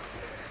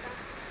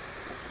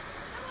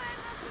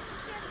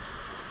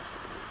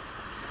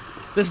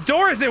 This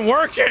door isn't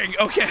working!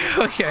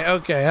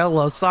 Okay.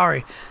 Hello,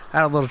 sorry.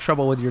 I had a little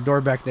trouble with your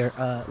door back there.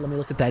 Let me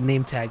look at that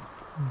name tag.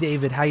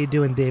 David, how you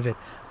doing, David?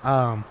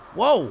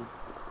 Whoa!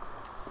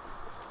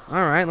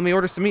 Alright, let me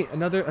order some meat.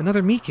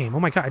 Another meat game. Oh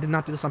my god, I did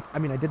not do this on... I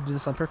mean, I did do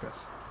this on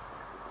purpose.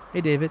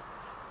 Hey, David.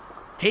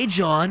 Hey,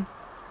 John.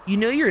 You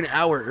know you're an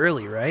hour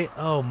early, right?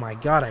 Oh my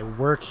god, I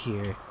work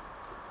here.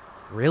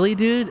 Really,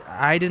 dude?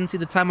 I didn't see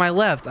the time I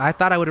left. I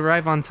thought I would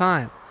arrive on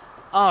time.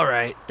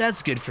 Alright,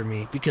 that's good for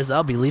me, because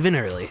I'll be leaving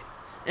early.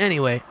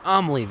 Anyway,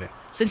 I'm leaving.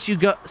 Since you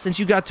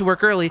got to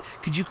work early,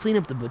 could you clean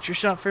up the butcher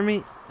shop for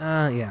me?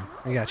 Yeah,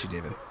 I got you,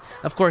 David.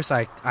 Of course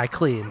I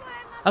clean.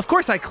 Of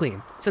course I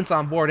clean, since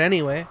I'm bored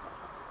anyway.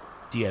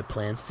 Do you have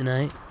plans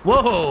tonight?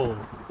 Whoa!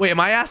 Wait, am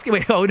I asking?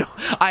 Wait, oh no.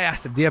 I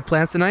asked him, do you have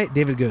plans tonight?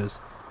 David goes,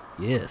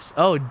 yes.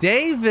 Oh,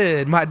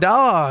 David, my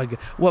dog.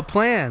 What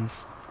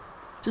plans?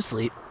 To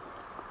sleep.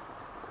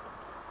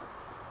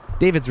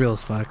 David's real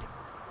as fuck.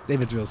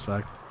 David's real as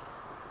fuck.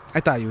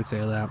 I thought you would say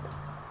that.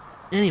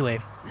 Anyway,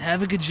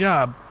 have a good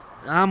job.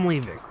 I'm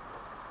leaving.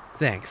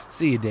 Thanks.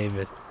 See you,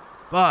 David.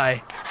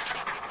 Bye.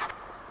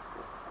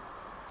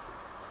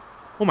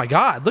 Oh my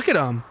god, look at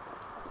him.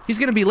 He's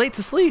gonna be late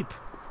to sleep.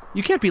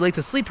 You can't be late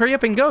to sleep. Hurry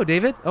up and go,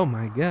 David. Oh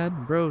my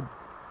god, bro.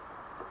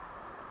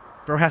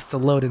 Bro has to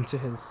load into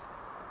his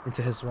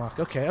walk.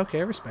 Okay, I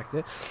respect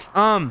it.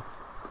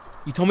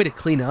 You told me to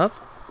clean up?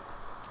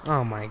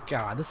 Oh my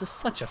god, this is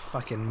such a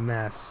fucking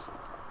mess.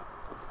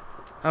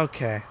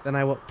 Okay, then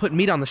I will put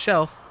meat on the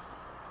shelf.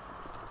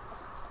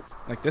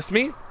 Like this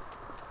meat?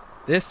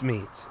 This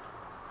meat.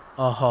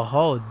 Oh ho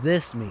ho,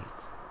 this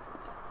meat.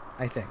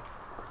 I think.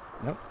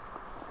 Nope.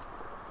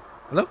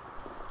 Hello?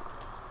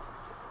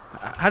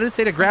 How did it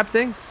say to grab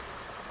things?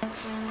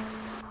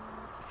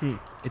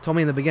 It told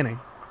me in the beginning.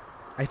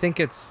 I think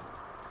it's...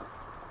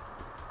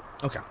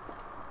 Okay.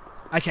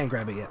 I can't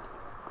grab it yet.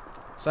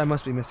 So I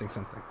must be missing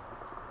something.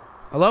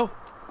 Hello?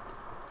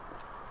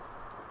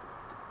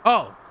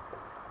 Oh!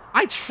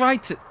 I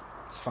tried to...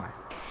 It's fine.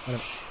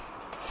 Whatever.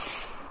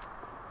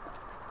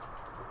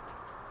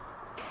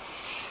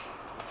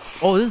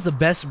 Oh, this is the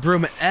best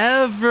broom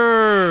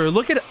ever!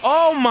 Look at it!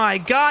 Oh my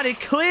god, it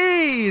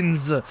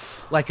cleans!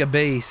 Like a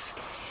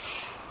beast.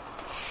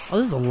 Oh,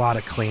 this is a lot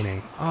of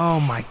cleaning. Oh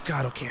my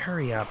god, okay,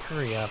 hurry up.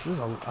 This is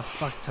a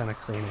fuck ton of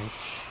cleaning.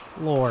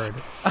 Lord.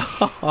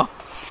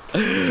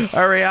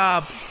 Hurry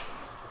up!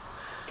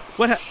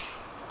 What I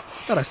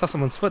thought I saw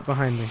someone's foot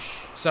behind me.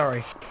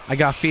 Sorry. I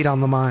got feet on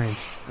the mind.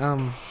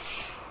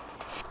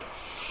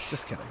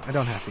 Just kidding. I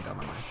don't have feet on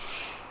the mind.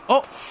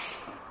 Oh!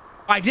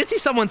 I did see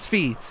someone's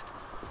feet!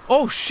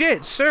 Oh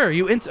shit, sir,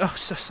 oh,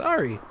 so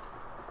sorry.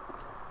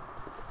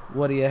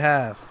 What do you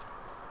have?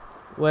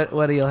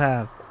 What do you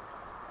have?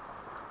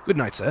 Good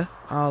night, sir.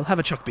 I'll have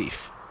a chuck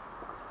beef.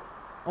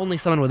 Only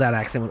someone with that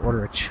accent would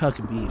order a chuck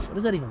beef. What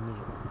does that even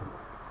mean?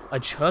 A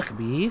chuck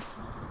beef?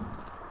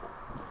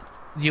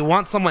 Do you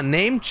want someone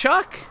named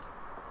Chuck?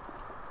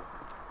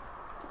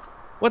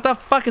 What the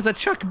fuck is a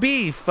chuck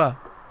beef?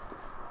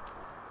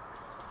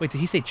 Wait, did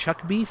he say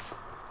chuck beef?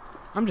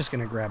 I'm just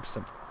gonna grab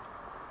some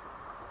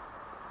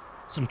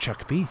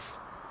chuck beef.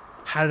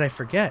 How did I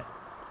forget?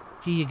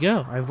 Here you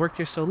go. I've worked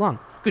here so long.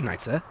 Good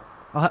night, sir.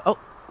 I'll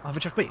have a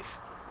chuck beef.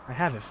 I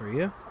have it for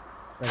you.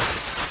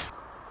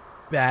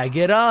 Bag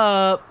it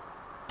up.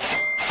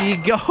 Here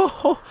you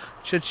go.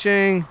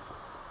 Cha-ching.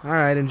 All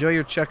right, enjoy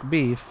your chuck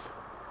beef.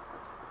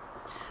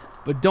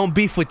 But don't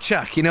beef with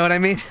Chuck, you know what I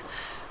mean?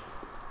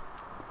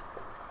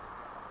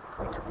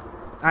 Okay.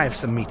 I have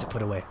some meat to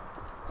put away.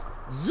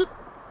 Zoop.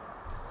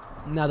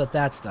 Now that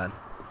that's done,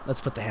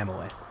 let's put the ham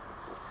away.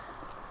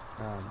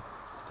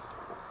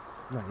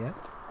 Not yet.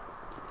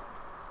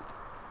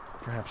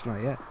 Perhaps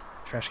not yet.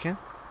 Trash can?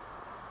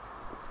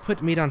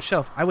 Put meat on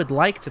shelf. I would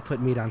like to put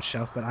meat on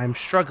shelf, but I'm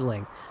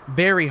struggling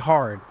very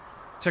hard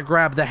to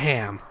grab the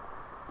ham.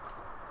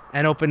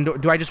 And open door.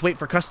 Do I just wait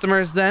for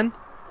customers then?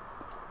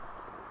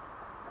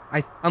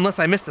 Unless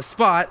I missed a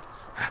spot,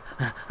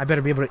 I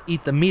better be able to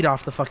eat the meat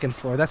off the fucking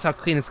floor. That's how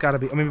clean it's gotta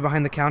be. Or maybe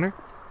behind the counter?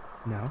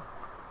 No.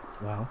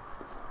 Well.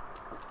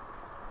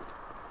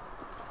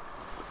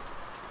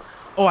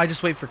 Oh, I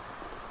just wait for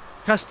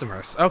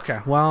customers. Okay,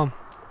 well.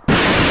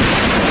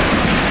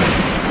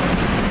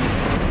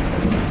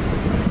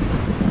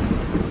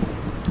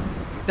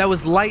 That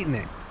was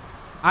lightning.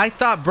 I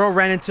thought bro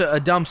ran into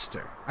a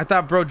dumpster. I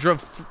thought bro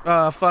drove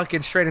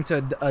fucking straight into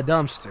a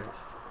dumpster.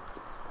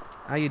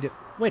 How you do?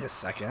 Wait a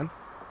second.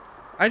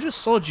 I just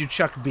sold you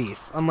chuck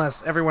beef,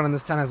 unless everyone in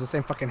this town has the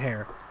same fucking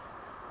hair.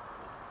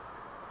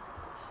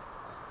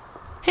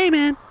 Hey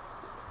man,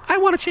 I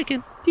want a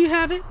chicken. Do you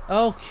have it?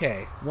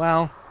 Okay,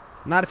 well,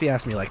 not if you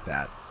ask me like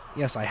that.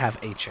 Yes, I have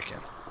a chicken.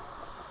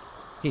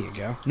 Here you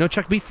go. No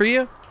chuck beef for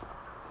you?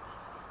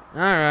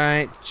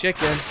 Alright,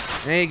 chicken.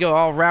 There you go,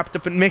 all wrapped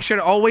up. And make sure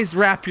to always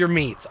wrap your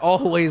meat.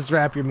 Always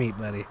wrap your meat,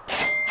 buddy.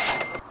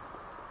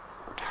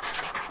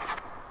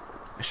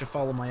 I should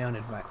follow my own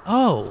advice.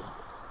 Oh.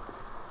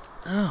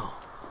 Oh.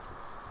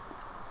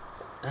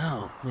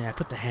 Oh, yeah, I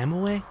put the ham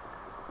away?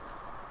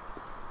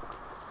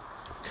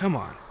 Come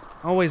on.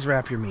 Always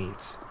wrap your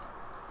meat.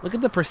 Look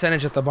at the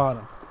percentage at the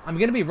bottom. I'm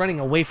gonna be running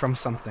away from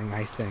something,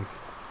 I think.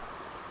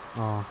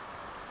 Oh.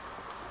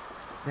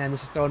 Man,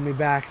 this is throwing me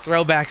back.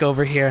 Throwback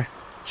over here.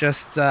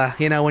 Just,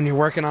 you know, when you're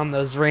working on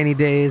those rainy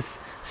days,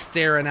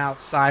 staring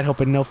outside,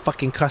 hoping no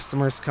fucking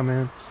customers come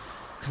in.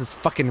 Because it's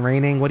fucking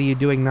raining. What are you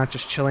doing, not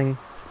just chilling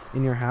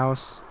in your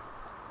house?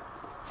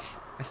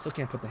 I still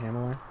can't put the ham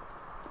away.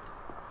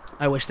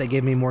 I wish they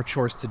gave me more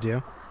chores to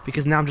do.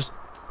 Because now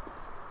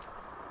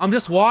I'm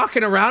just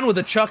walking around with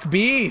a chuck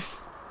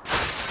beef.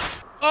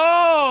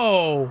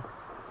 Oh!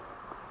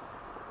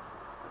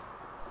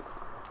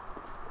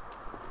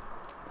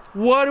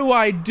 What do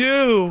I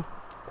do?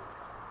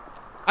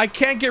 I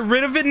can't get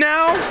rid of it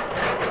now?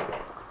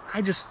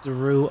 I just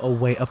threw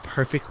away a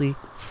perfectly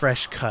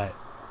fresh cut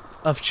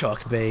of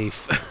chuck beef.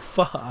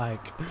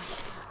 Fuck.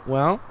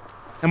 Well,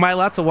 am I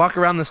allowed to walk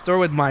around the store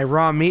with my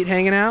raw meat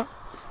hanging out?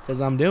 Because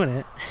I'm doing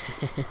it.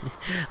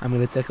 I'm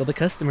going to tickle the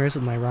customers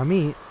with my raw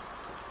meat.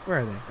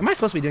 Where are they? Am I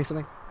supposed to be doing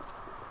something?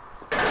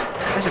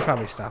 I should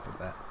probably stop with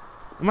that.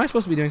 Am I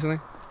supposed to be doing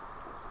something?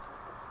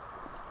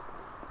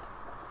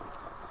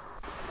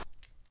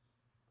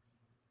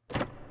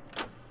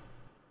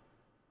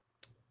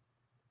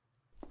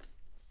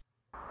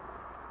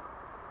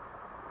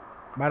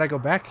 Might I go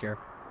back here?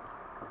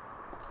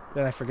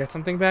 Did I forget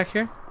something back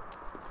here?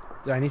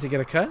 Did I need to get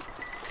a cut?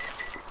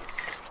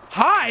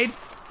 Hide?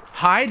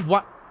 Hide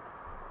what?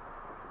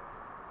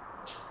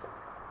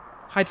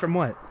 Hide from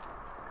what?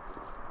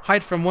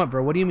 Hide from what,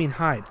 bro? What do you mean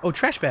hide? Oh,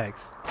 trash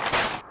bags.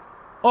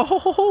 Oh, ho,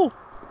 ho, ho.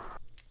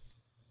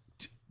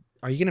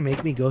 Are you gonna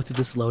make me go through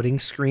this loading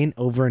screen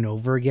over and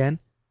over again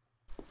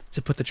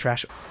to put the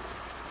trash?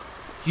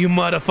 You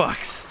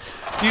motherfucks.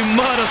 You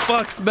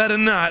motherfucks better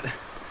not.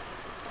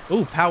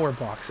 Ooh, power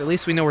box. At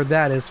least we know where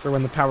that is for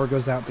when the power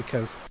goes out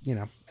because, you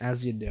know,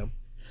 as you do.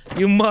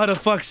 You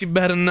motherfucks, you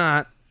better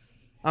not.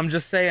 I'm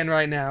just saying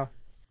right now.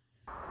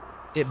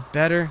 It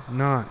better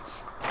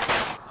not.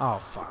 Oh,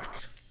 fuck.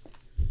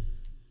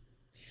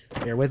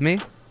 Bear with me.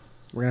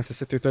 We're gonna have to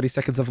sit through 30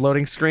 seconds of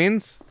loading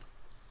screens.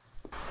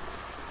 Okay.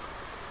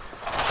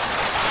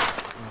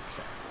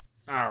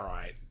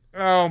 Alright.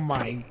 Oh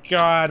my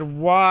god,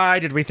 why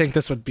did we think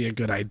this would be a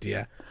good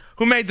idea?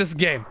 Who made this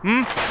game?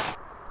 Hmm?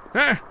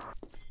 Huh?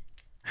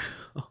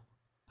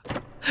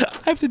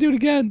 I have to do it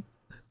again.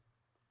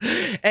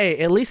 Hey,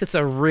 at least it's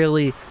a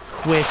really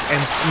quick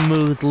and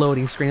smooth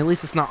loading screen. At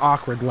least it's not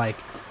awkward like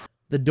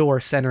the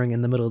door centering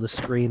in the middle of the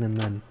screen and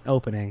then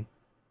opening.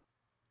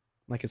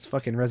 Like it's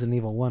fucking Resident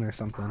Evil 1 or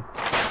something.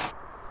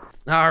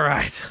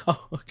 Alright.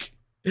 Okay.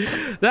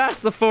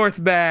 That's the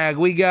fourth bag.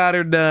 We got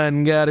her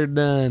done. Got her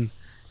done.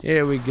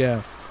 Here we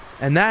go.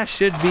 And that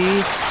should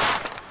be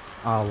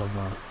all of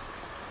them.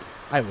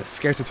 I was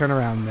scared to turn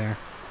around there.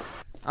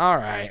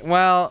 Alright.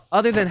 Well,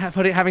 other than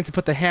having to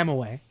put the ham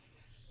away,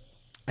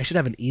 I should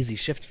have an easy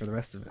shift for the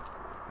rest of it.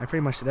 I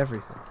pretty much did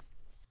everything.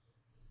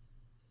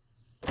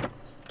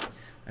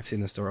 I've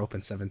seen this door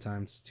open 7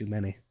 times. Too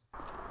many.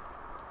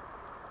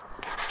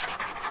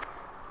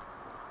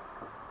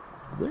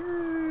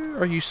 Where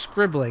are you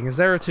scribbling? Is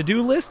there a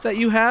to-do list that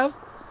you have?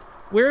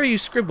 Where are you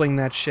scribbling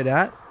that shit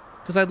at?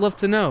 Because I'd love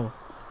to know.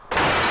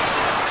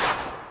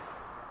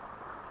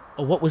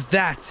 Oh, what was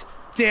that?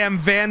 Damn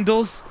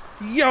vandals!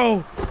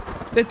 Yo!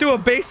 They threw a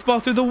baseball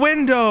through the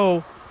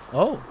window!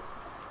 Oh.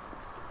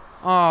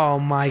 Oh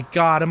my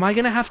god, am I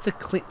gonna have to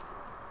clean...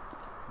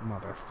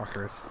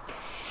 Motherfuckers.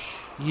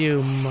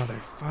 You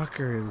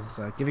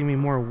motherfuckers. Giving me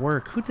more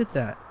work. Who did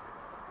that?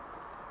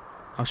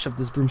 I'll shove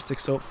this broomstick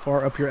so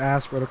far up your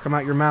ass where it'll come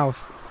out your mouth.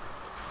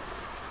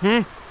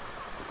 Hmm?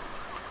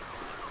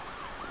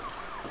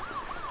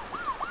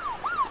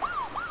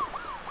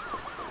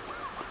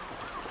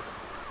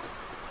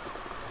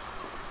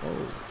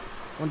 Oh.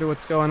 Wonder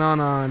what's going on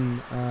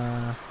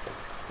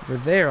over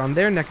there, on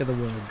their neck of the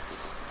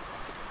woods.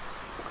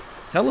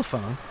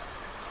 Telephone?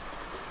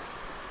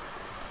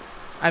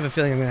 I have a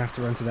feeling I'm gonna have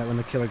to run to that when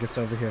the killer gets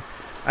over here.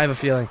 I have a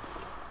feeling.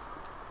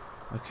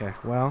 Okay,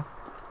 well,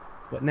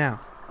 what now?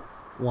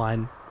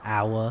 1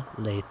 hour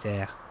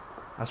later.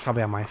 I was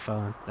probably on my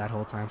phone that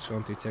whole time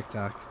scrolling through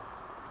TikTok.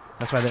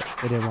 That's why they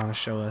didn't want to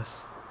show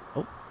us.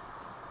 Oh.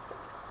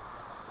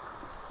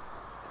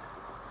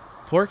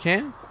 Poor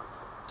can?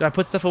 Do I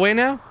put stuff away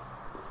now?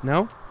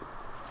 No?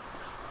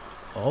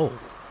 Oh.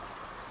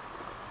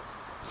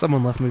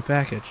 Someone left me a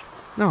package.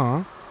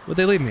 Aw. What'd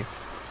they leave me?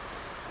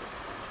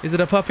 Is it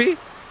a puppy?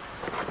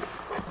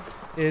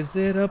 Is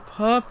it a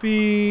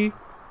puppy?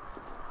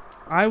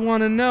 I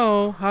want to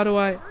know. How do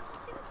I... Do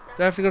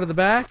I have to go to the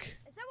back?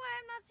 Is that why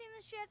I'm not seeing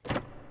this shit?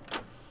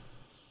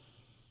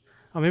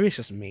 Oh, maybe it's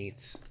just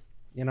meat.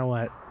 You know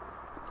what?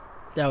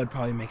 That would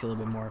probably make a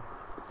little bit more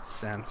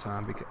sense,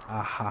 huh? Because,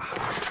 I'm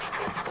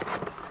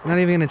not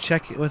even gonna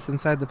check what's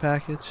inside the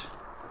package.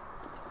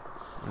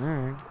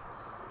 Alright.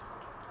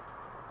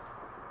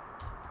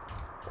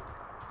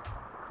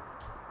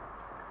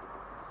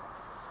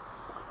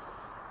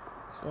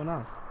 What's going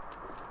on?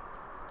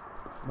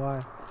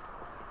 Why?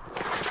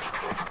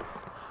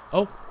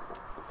 Oh!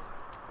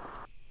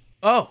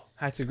 Oh!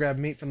 Had to grab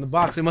meat from the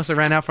box. We must have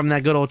ran out from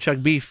that good old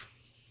chuck beef.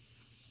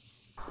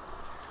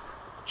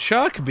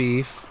 Chuck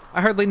beef?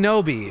 I hardly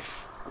know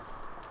beef.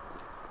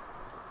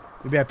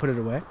 Maybe I put it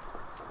away?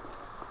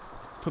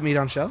 Put meat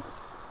on shelf?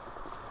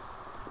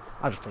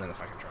 I'll just put it in the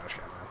fucking trash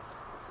can, man.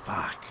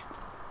 Fuck.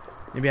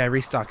 Maybe I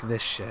restock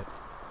this shit.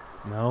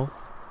 No?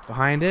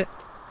 Behind it?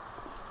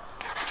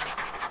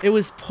 It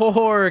was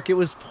pork! It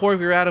was pork.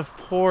 We were out of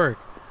pork.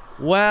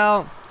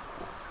 Well,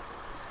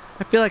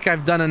 I feel like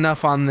I've done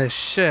enough on this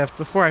shift.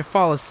 Before I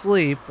fall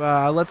asleep,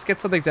 let's get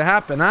something to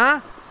happen,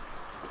 huh?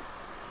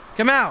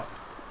 Come out!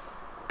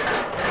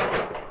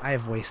 I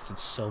have wasted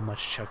so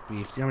much chuck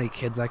beef. Do you know how many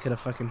kids I could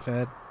have fucking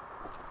fed?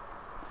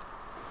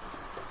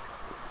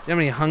 Do you know how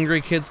many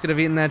hungry kids could have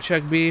eaten that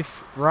chuck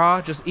beef?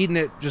 Raw? Just eating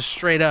it just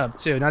straight up,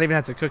 too. Not even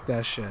have to cook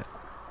that shit.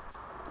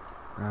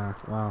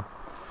 Well.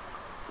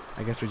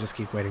 I guess we just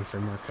keep waiting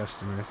for more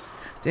customers.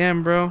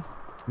 Damn, bro.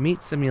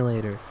 Meat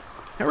simulator.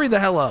 Hurry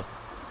the hell up.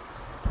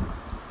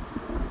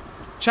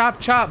 Chop,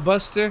 chop,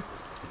 Buster.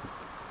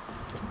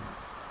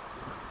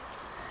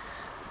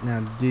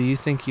 Now, do you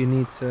think you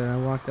need to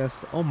walk that?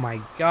 Oh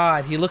my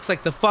god, he looks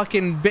like the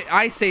fucking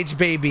Ice Age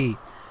baby.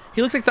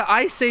 He looks like the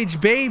Ice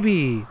Age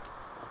baby.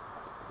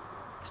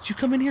 Did you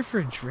come in here for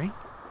a drink?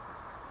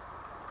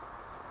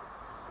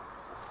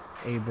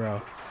 Hey,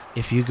 bro.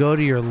 If you go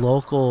to your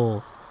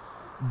local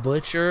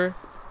butcher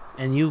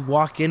and you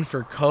walk in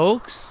for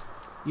Cokes,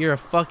 you're a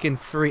fucking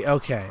free.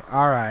 Okay,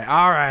 alright.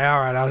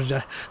 I was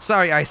just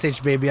sorry, Ice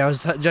Age baby. I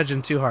was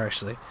judging too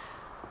harshly.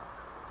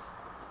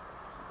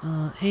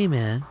 Hey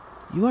man,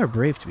 you are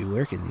brave to be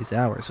working these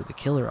hours with a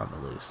killer on the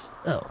loose.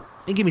 Oh,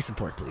 and give me some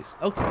pork, please.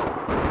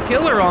 Okay,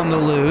 killer on the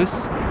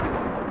loose.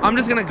 I'm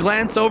just gonna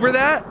glance over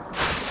that.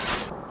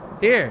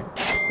 Here,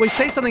 wait.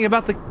 Say something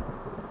about the.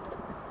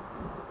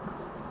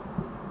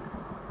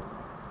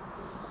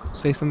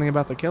 Say something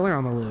about the killer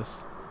on the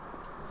loose.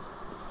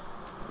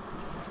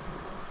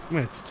 I'm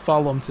gonna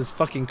follow him to his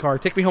fucking car.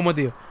 Take me home with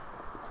you.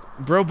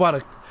 Bro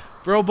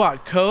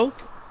bought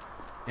Coke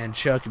and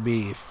chuck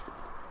beef.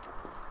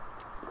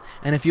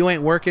 And if you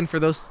ain't working for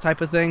those type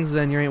of things,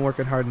 then you ain't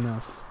working hard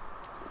enough.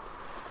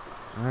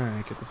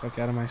 Alright, get the fuck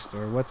out of my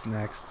store. What's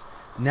next?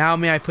 Now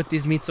may I put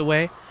these meats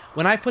away?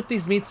 When I put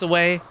these meats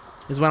away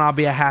is when I'll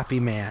be a happy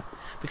man.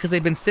 Because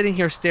they've been sitting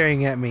here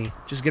staring at me,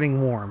 just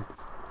getting warm.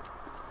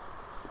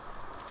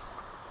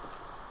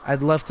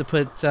 I'd love to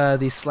put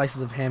these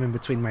slices of ham in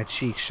between my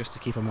cheeks just to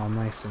keep them all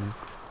nice and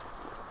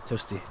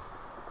toasty.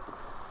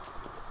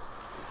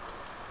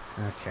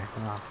 Okay,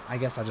 well, I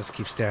guess I'll just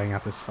keep staring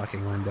out this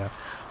fucking window.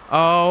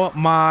 Oh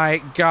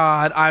my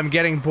god, I'm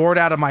getting bored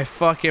out of my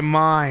fucking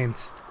mind.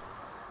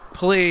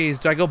 Please,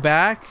 do I go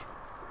back?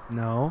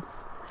 No.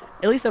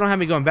 At least I don't have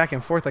me going back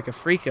and forth like a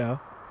freako.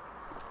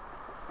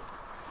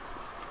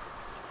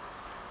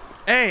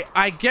 Hey,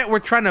 I get we're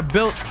trying to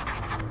build...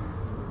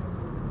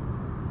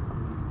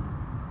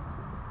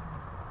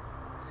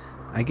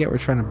 I get we're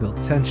trying to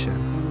build tension.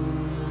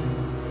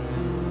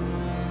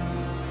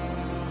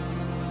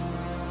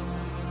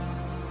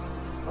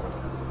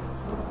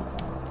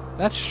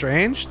 That's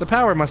strange. The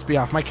power must be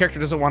off. My character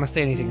doesn't want to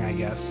say anything, I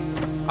guess.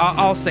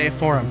 I'll say it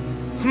for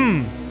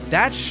him.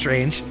 That's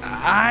strange.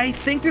 I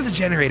think there's a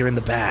generator in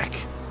the back.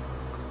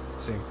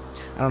 See,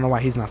 I don't know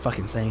why he's not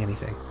fucking saying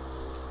anything.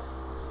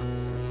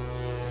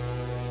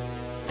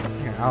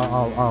 Here,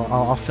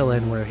 I'll fill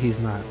in where he's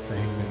not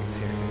saying things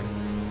here.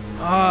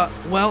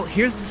 Well,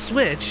 here's the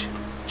switch.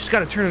 Just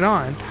gotta turn it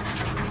on.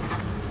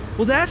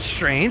 Well, that's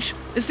strange.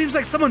 It seems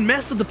like someone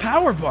messed with the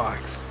power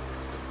box.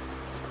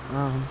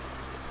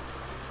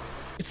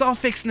 It's all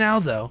fixed now,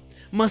 though.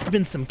 Must have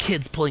been some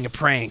kids pulling a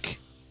prank.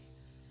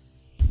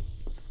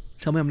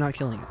 Tell me I'm not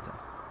killing it, though.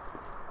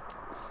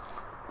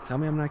 Tell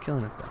me I'm not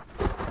killing it, though.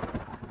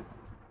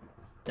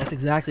 That's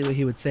exactly what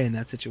he would say in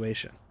that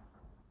situation.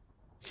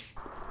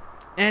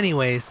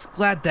 Anyways,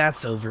 glad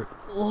that's over.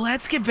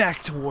 Let's get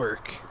back to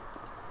work.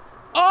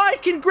 I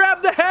can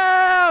grab the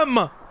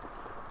ham!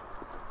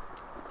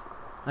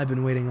 I've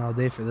been waiting all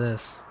day for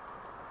this.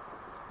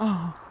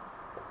 Oh.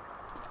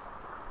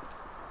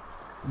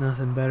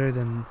 Nothing better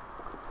than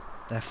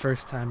that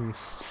first time you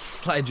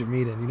slide your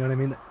meat in, you know what I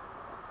mean?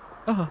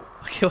 Oh,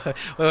 okay,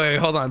 wait,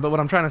 hold on. But what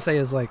I'm trying to say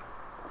is like...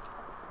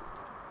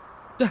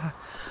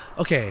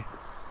 Okay,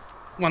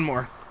 one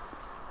more.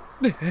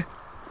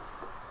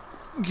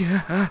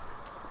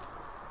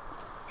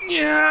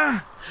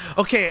 Yeah.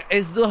 Okay,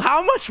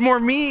 how much more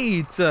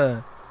meat?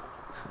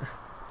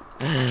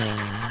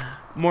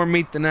 More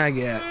meat than I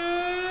get.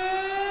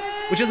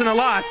 Which isn't a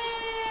lot.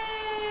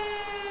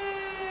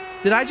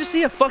 Did I just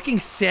see a fucking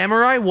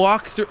samurai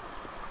walk through?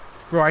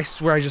 Bro, I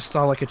swear I just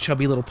saw like a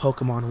chubby little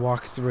Pokemon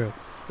walk through.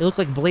 It looked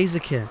like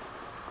Blaziken.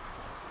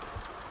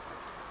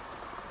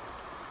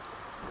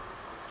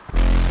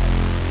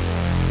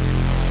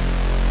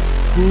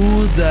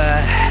 Who the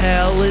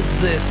hell is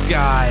this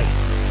guy?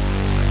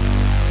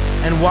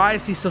 And why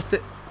is he so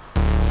thick?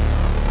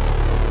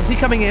 Is he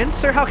coming in?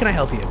 Sir, how can I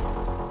help you?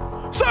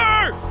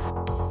 Sir!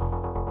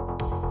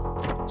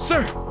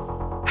 Sir!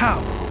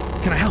 How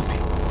can I help you?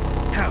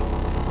 How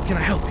can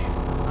I help you?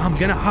 I'm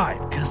gonna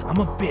hide because I'm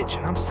a bitch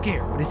and I'm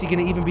scared. But is he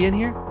gonna even be in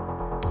here?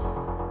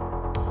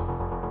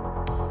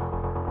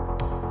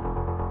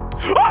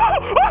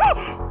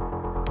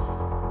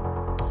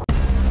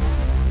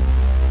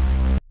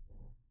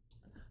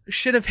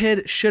 Should have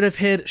hid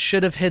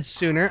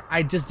sooner.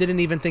 I just didn't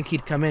even think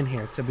he'd come in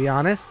here, to be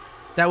honest.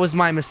 That was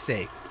my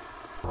mistake.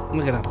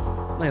 Look at him.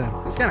 Look at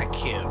him. He's kind of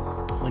cute.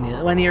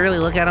 When you really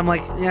look at him,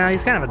 like, yeah,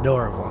 he's kind of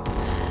adorable.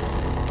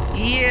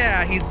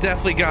 Yeah, he's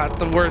definitely got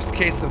the worst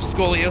case of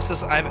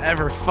scoliosis I've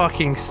ever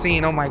fucking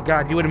seen. Oh my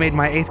god, you would have made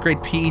my 8th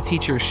grade PE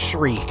teacher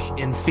shriek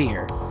in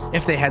fear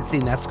if they had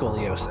seen that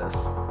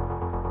scoliosis.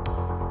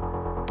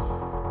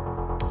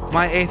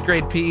 My 8th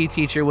grade PE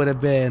teacher would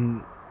have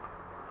been...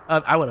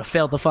 I would have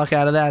failed the fuck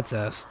out of that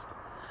test.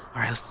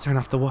 Alright, let's turn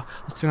off the wall.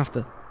 Let's turn off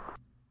the...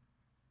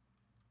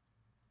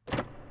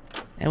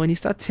 And when you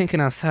start thinking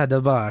outside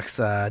the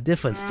box,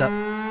 different stuff...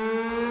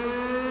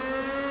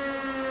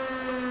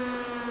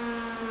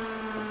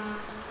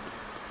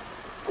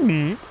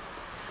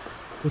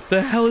 What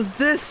the hell is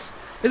this?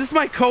 Is this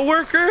my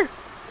coworker?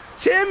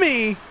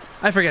 Timmy!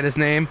 I forget his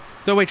name.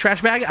 Throw away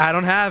trash bag? I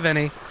don't have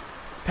any.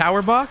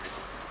 Power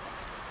box?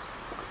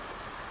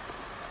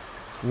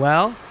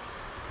 Well,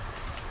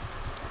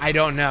 I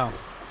don't know,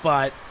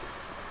 but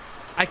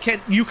I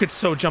can't. You could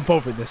so jump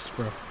over this,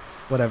 bro.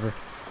 Whatever.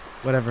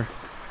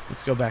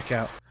 Let's go back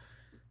out.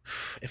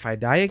 If I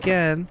die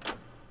again,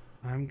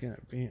 I'm gonna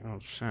be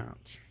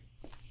upset.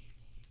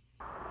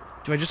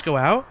 Do I just go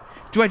out?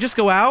 Do I just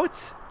go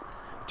out?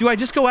 Do I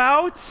just go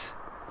out?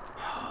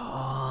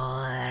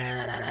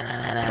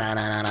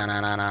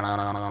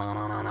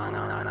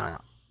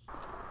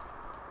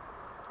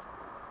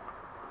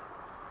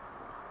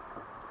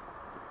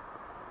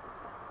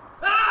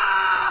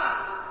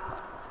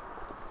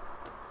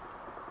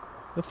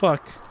 The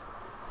fuck?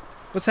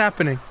 What's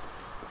happening?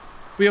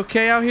 We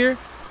okay out here?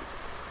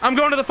 I'm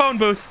going to the phone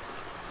booth.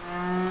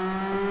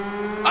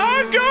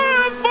 I'm going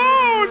to the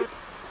phone!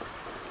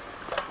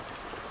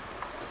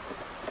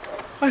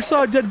 I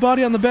saw a dead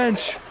body on the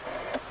bench.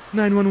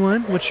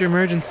 911, what's your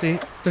emergency?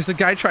 There's a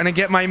guy trying to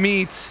get my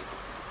meat.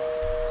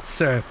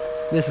 Sir,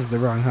 this is the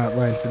wrong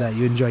hotline for that.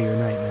 You enjoy your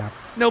night now.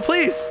 No,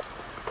 please!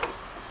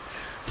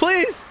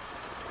 Please!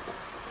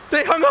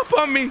 They hung up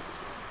on me!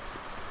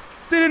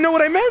 They didn't know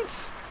what I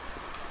meant!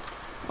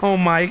 Oh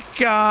my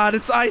god,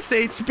 it's Ice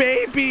Age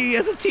Baby!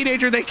 As a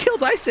teenager, they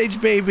killed Ice Age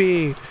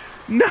Baby!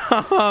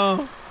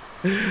 No!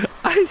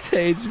 Ice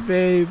Age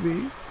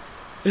Baby.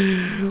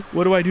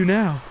 What do I do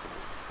now?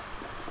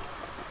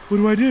 What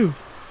do I do?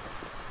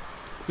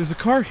 There's a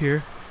car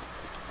here.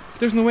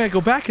 There's no way I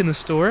go back in the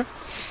store.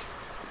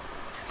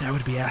 That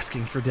would be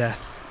asking for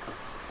death.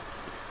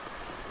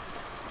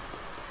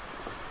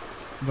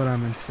 But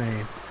I'm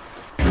insane.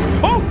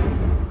 Oh!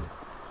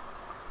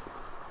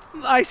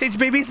 Ice Age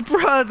Baby's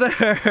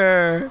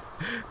brother!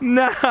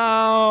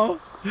 No!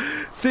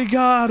 They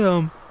got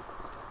him!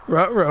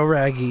 Ruh-roh,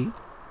 Raggy.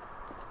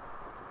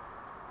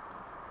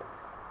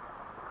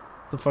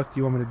 The fuck do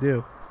you want me to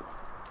do?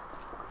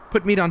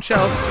 Put meat on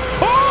shelf.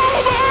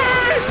 Oh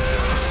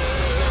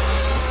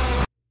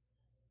my!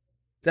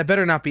 That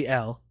better not be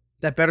L.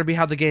 That better be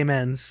how the game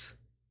ends.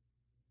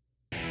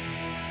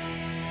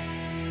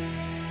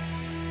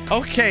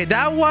 Okay,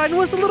 that one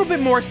was a little bit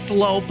more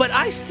slow, but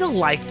I still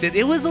liked it.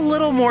 It was a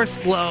little more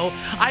slow.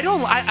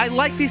 I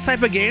like these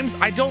type of games.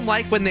 I don't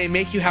like when they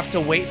make you have to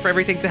wait for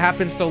everything to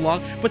happen so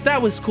long, but that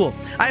was cool.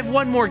 I have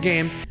one more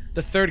game,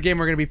 the third game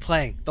we're gonna be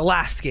playing, the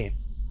last game.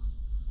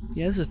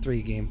 Yeah, this is a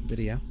 3-game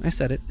video. I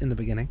said it in the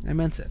beginning. I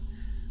meant it.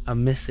 A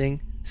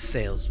missing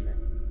salesman.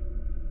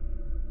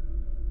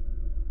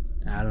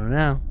 I don't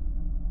know.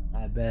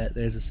 I bet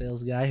there's a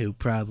sales guy who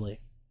probably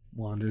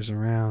wanders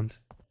around.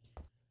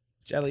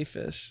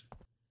 Jellyfish.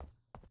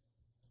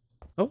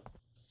 Oh.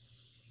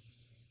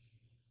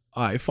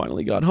 I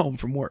finally got home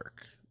from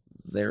work.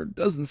 There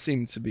doesn't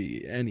seem to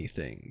be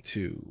anything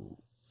to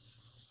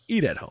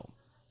eat at home.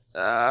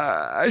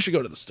 I should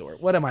go to the store.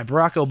 What am I,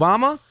 Barack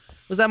Obama?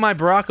 Was that my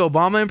Barack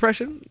Obama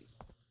impression?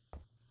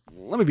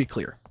 Let me be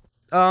clear.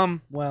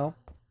 Well,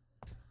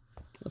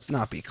 let's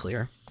not be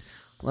clear.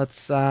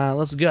 Let's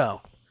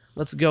go.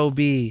 Let's go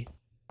be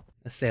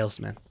a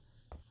salesman.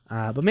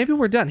 But maybe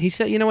we're done. He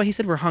said, you know what? He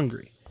said we're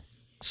hungry.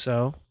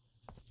 So,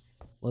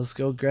 let's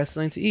go grab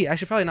something to eat. I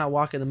should probably not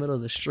walk in the middle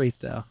of the street,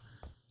 though.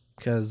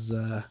 Because,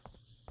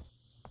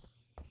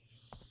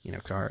 you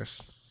know,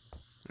 cars.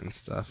 and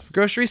stuff.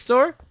 Grocery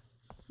store?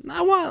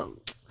 I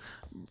want...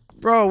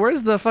 Bro,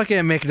 where's the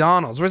fucking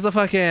McDonald's? Where's the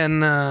fucking,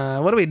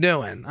 what are we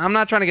doing? I'm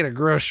not trying to get a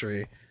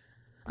grocery.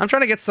 I'm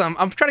trying to get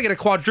a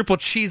quadruple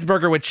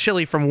cheeseburger with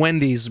chili from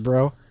Wendy's,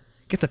 bro.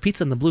 Get the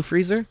pizza in the blue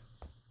freezer.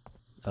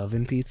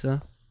 Oven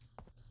pizza.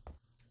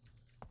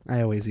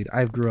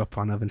 I grew up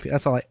on oven pizza.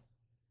 That's all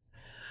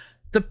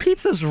The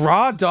pizza's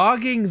raw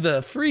dogging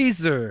the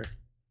freezer.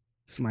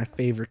 It's my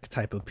favorite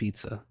type of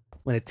pizza.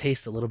 When it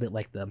tastes a little bit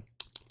like the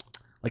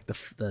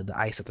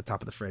ice at the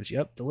top of the fridge.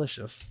 Yep,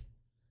 delicious.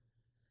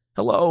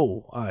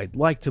 Hello, I'd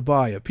like to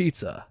buy a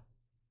pizza.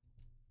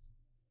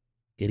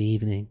 Good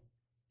evening.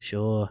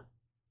 Sure,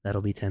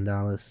 that'll be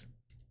 $10.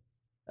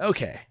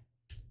 Okay.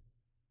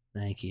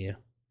 Thank you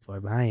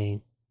for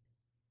buying.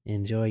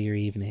 Enjoy your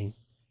evening.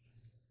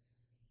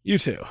 You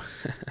too.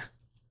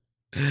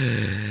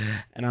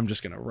 And I'm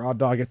just gonna raw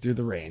dog it through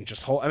the rain.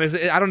 Just hold. I mean,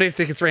 I don't even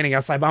think it's raining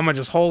outside, but I'm gonna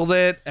just hold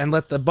it and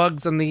let the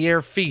bugs in the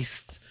air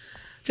feast.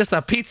 Just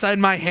a pizza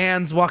in my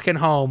hands, walking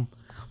home.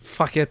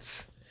 Fuck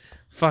it.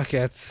 Fuck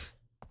it.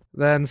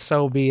 Then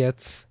so be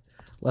it.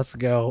 Let's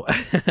go.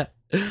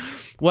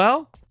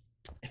 Well,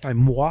 if I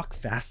walk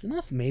fast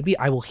enough, maybe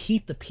I will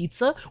heat the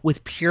pizza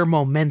with pure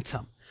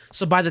momentum.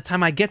 So by the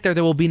time I get there,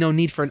 there will be no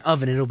need for an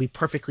oven. It'll be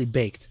perfectly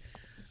baked.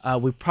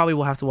 We probably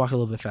will have to walk a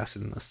little bit faster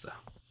than this, though.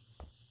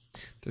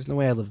 There's no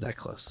way I live that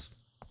close.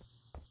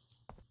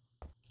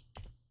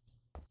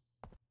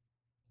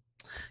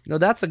 You know,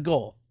 that's a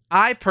goal.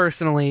 I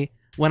personally,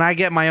 when I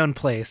get my own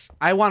place,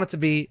 I want it to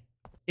be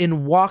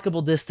in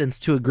walkable distance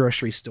to a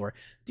grocery store.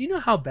 Do you know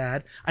how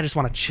bad I just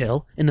want to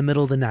chill in the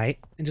middle of the night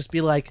and just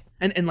be like,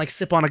 and like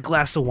sip on a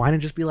glass of wine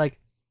and just be like,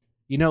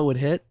 you know what would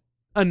hit?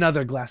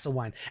 Another glass of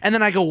wine. And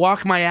then I go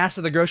walk my ass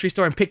to the grocery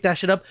store and pick that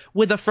shit up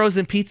with a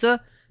frozen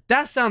pizza.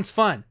 That sounds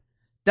fun.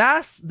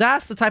 That's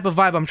the type of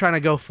vibe I'm trying to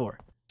go for.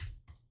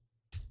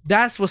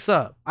 That's what's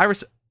up. I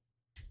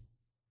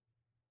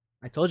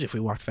told you if we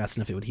walked fast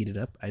enough, it would heat it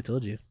up. I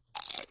told you.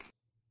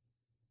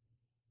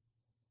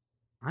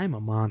 I'm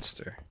a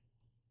monster.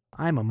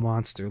 I'm a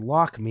monster.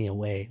 Lock me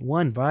away.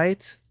 One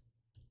bite.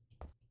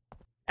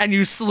 And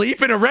you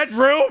sleep in a red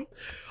room?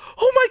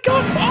 Oh my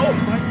god!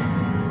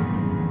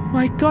 Oh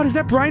my god, is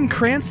that Bryan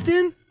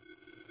Cranston?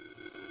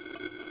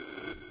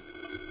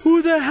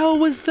 Who the hell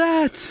was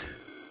that?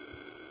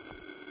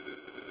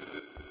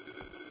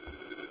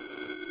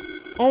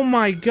 Oh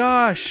my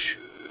gosh.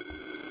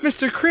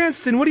 Mr.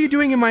 Cranston, what are you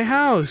doing in my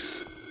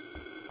house?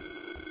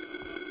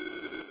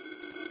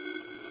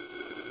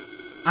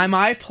 Am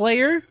I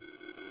player?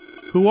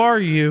 Who are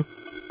you?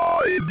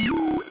 I'm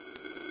you.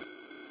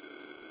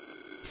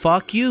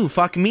 Fuck you.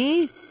 Fuck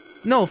me?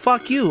 No,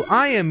 fuck you.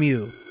 I am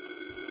you.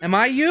 Am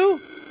I you?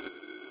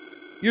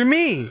 You're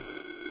me.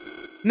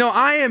 No,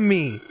 I am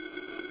me.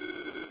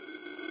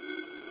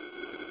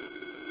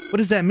 What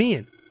does that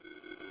mean?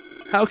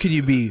 How could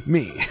you be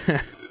me?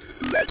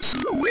 That's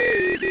the way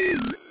it is.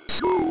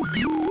 So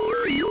you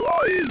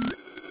realize.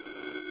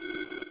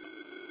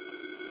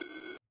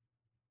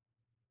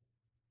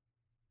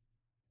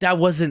 That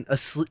wasn't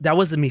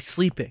me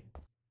sleeping.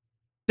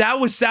 That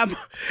was that.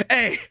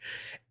 Hey,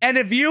 and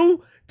if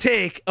you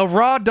take a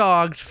raw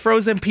dog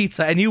frozen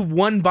pizza and you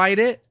one bite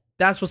it,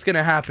 that's what's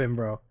gonna happen,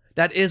 bro.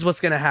 That is what's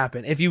gonna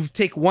happen. If you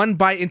take one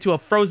bite into a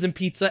frozen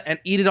pizza and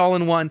eat it all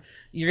in one,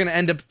 you're gonna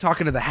end up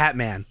talking to the Hat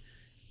Man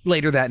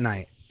later that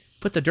night.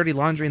 Put the dirty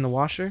laundry in the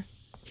washer.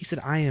 He said,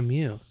 I am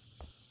you.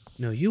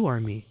 No, you are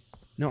me.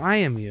 No, I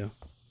am you.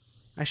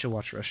 I should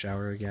watch Rush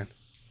Hour again.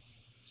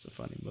 It's a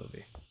funny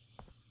movie.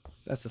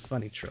 That's a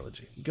funny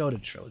trilogy.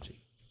 Goated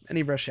trilogy.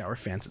 Any Rush Hour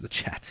fans in the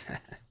chat?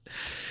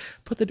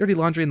 Put the dirty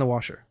laundry in the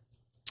washer.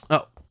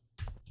 Oh.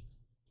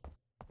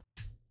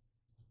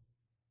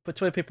 Put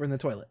toilet paper in the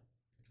toilet.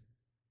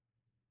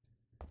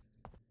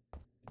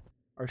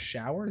 Our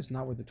shower is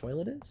not where the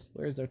toilet is?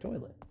 Where is our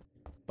toilet?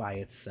 By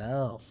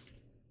itself.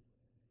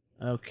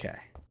 Okay.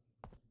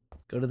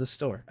 Go to the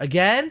store.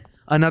 Again?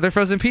 Another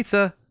frozen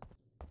pizza.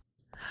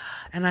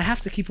 And I have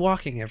to keep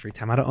walking every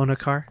time. I don't own a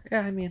car.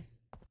 Yeah, I mean,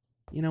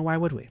 you know, why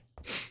would we?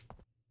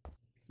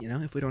 You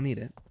know, if we don't need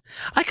it.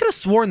 I could have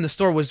sworn the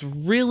store was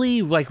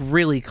really, like,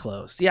 really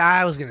close. Yeah,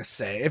 I was going to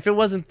say. If it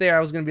wasn't there,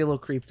 I was going to be a little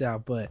creeped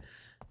out. But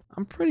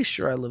I'm pretty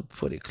sure I live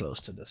pretty close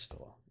to the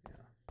store.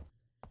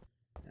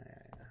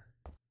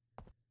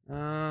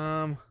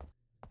 Yeah.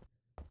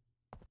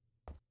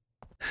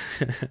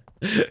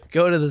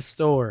 Go to the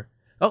store.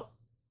 Oh.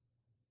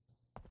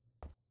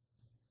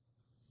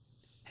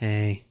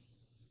 Hey,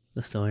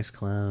 the store's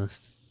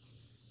closed.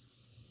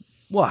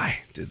 Why?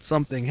 Did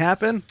something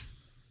happen?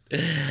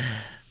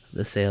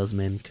 The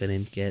salesman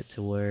couldn't get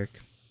to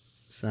work.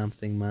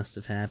 Something must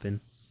have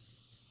happened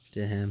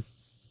to him.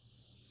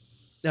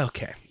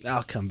 Okay,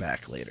 I'll come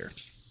back later.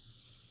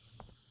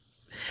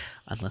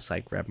 Unless I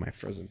grab my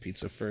frozen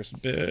pizza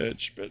first.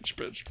 Bitch.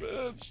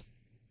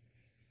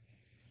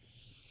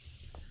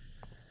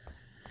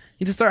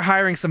 You need to start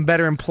hiring some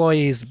better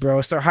employees,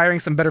 bro. Start hiring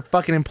some better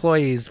fucking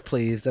employees,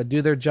 please, that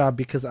do their job,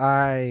 because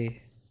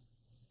I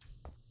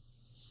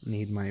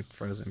need my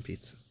frozen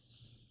pizza.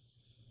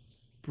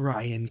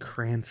 Bryan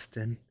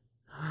Cranston.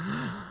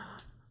 Oh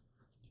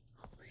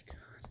my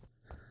god.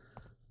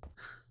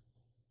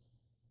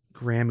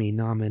 Grammy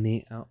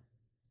nominee. Oh.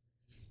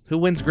 Who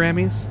wins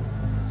Grammys?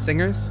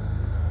 Singers?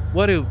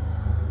 What do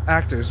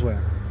actors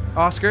win?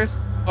 Oscars?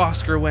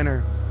 Oscar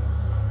winner.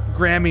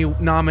 Grammy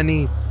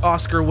nominee.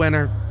 Oscar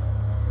winner.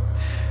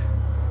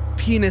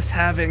 Penis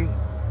having.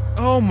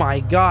 Oh my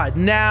god.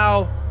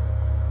 Now,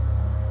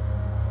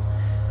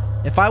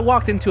 if I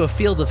walked into a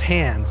field of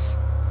hands,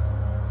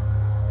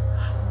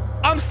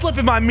 I'm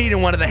slipping my meat in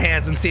one of the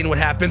hands and seeing what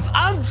happens.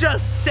 I'm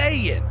just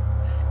saying.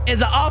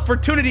 And the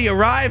opportunity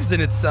arrives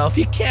in itself.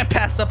 You can't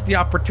pass up the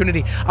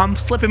opportunity. I'm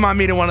slipping my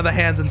meat in one of the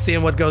hands and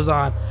seeing what goes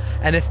on.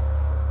 And if...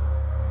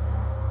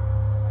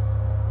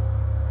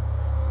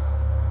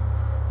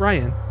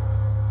 Bryan?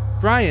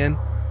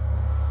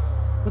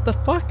 What the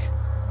fuck?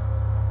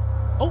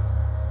 Oh.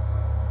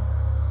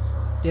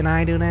 Did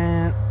I do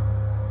that?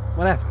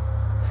 What happened?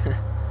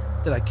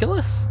 Did I kill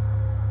us?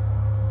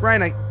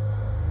 Bryan,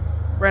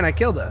 I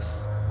killed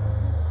us.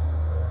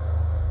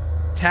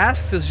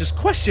 Tasks is just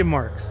question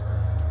marks.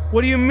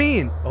 What do you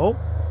mean? Oh.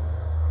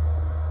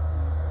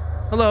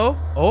 Hello?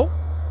 Oh.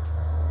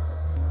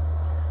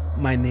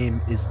 My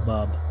name is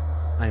Bob.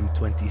 I'm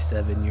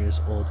 27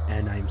 years old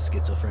and I'm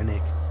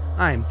schizophrenic.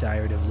 I'm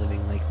tired of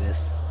living like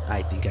this.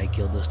 I think I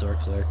killed the store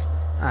clerk.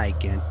 I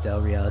can't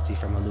tell reality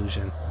from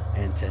illusion.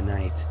 And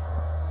tonight...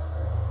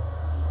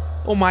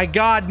 Oh my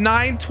god,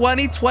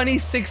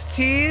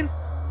 9/20/2016?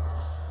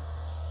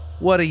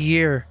 What a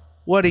year.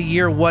 What a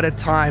year, what a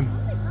time.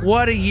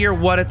 What a year,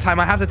 what a time.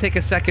 I have to take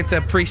a second to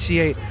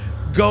appreciate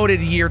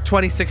goated year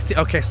 2016.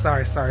 Okay,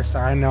 sorry.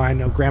 I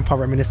know. Grandpa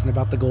reminiscing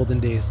about the golden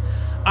days.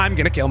 I'm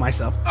gonna kill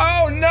myself.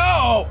 Oh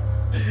no!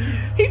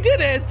 He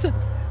did it!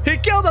 He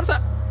killed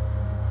himself!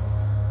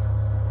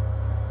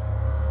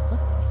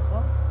 What the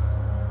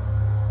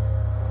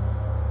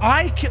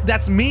fuck?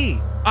 That's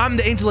me. I'm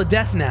the angel of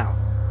death now.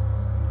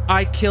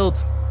 I killed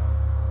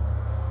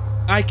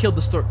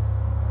the store.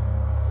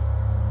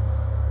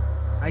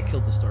 I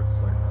killed the store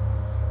clerk.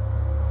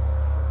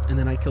 And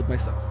then I killed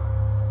myself.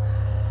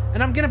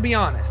 And I'm gonna be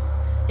honest.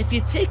 If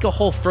you take a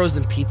whole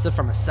frozen pizza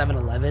from a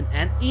 7-Eleven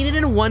and eat it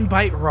in one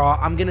bite raw,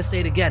 I'm gonna say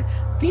it again.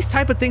 These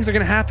type of things are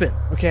gonna happen,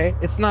 okay?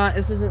 This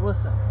isn't,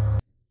 listen.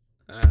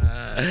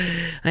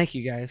 Thank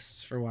you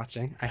guys for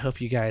watching. I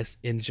hope you guys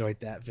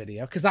enjoyed that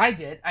video. Because I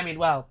did. I mean,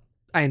 well,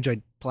 I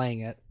enjoyed playing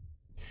it.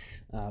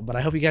 But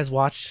I hope you guys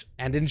watch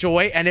and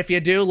enjoy. And if you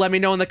do, let me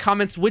know in the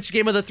comments which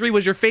game of the three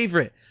was your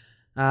favorite.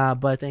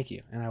 But thank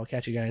you. And I will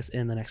catch you guys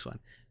in the next one.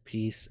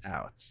 Peace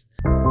out.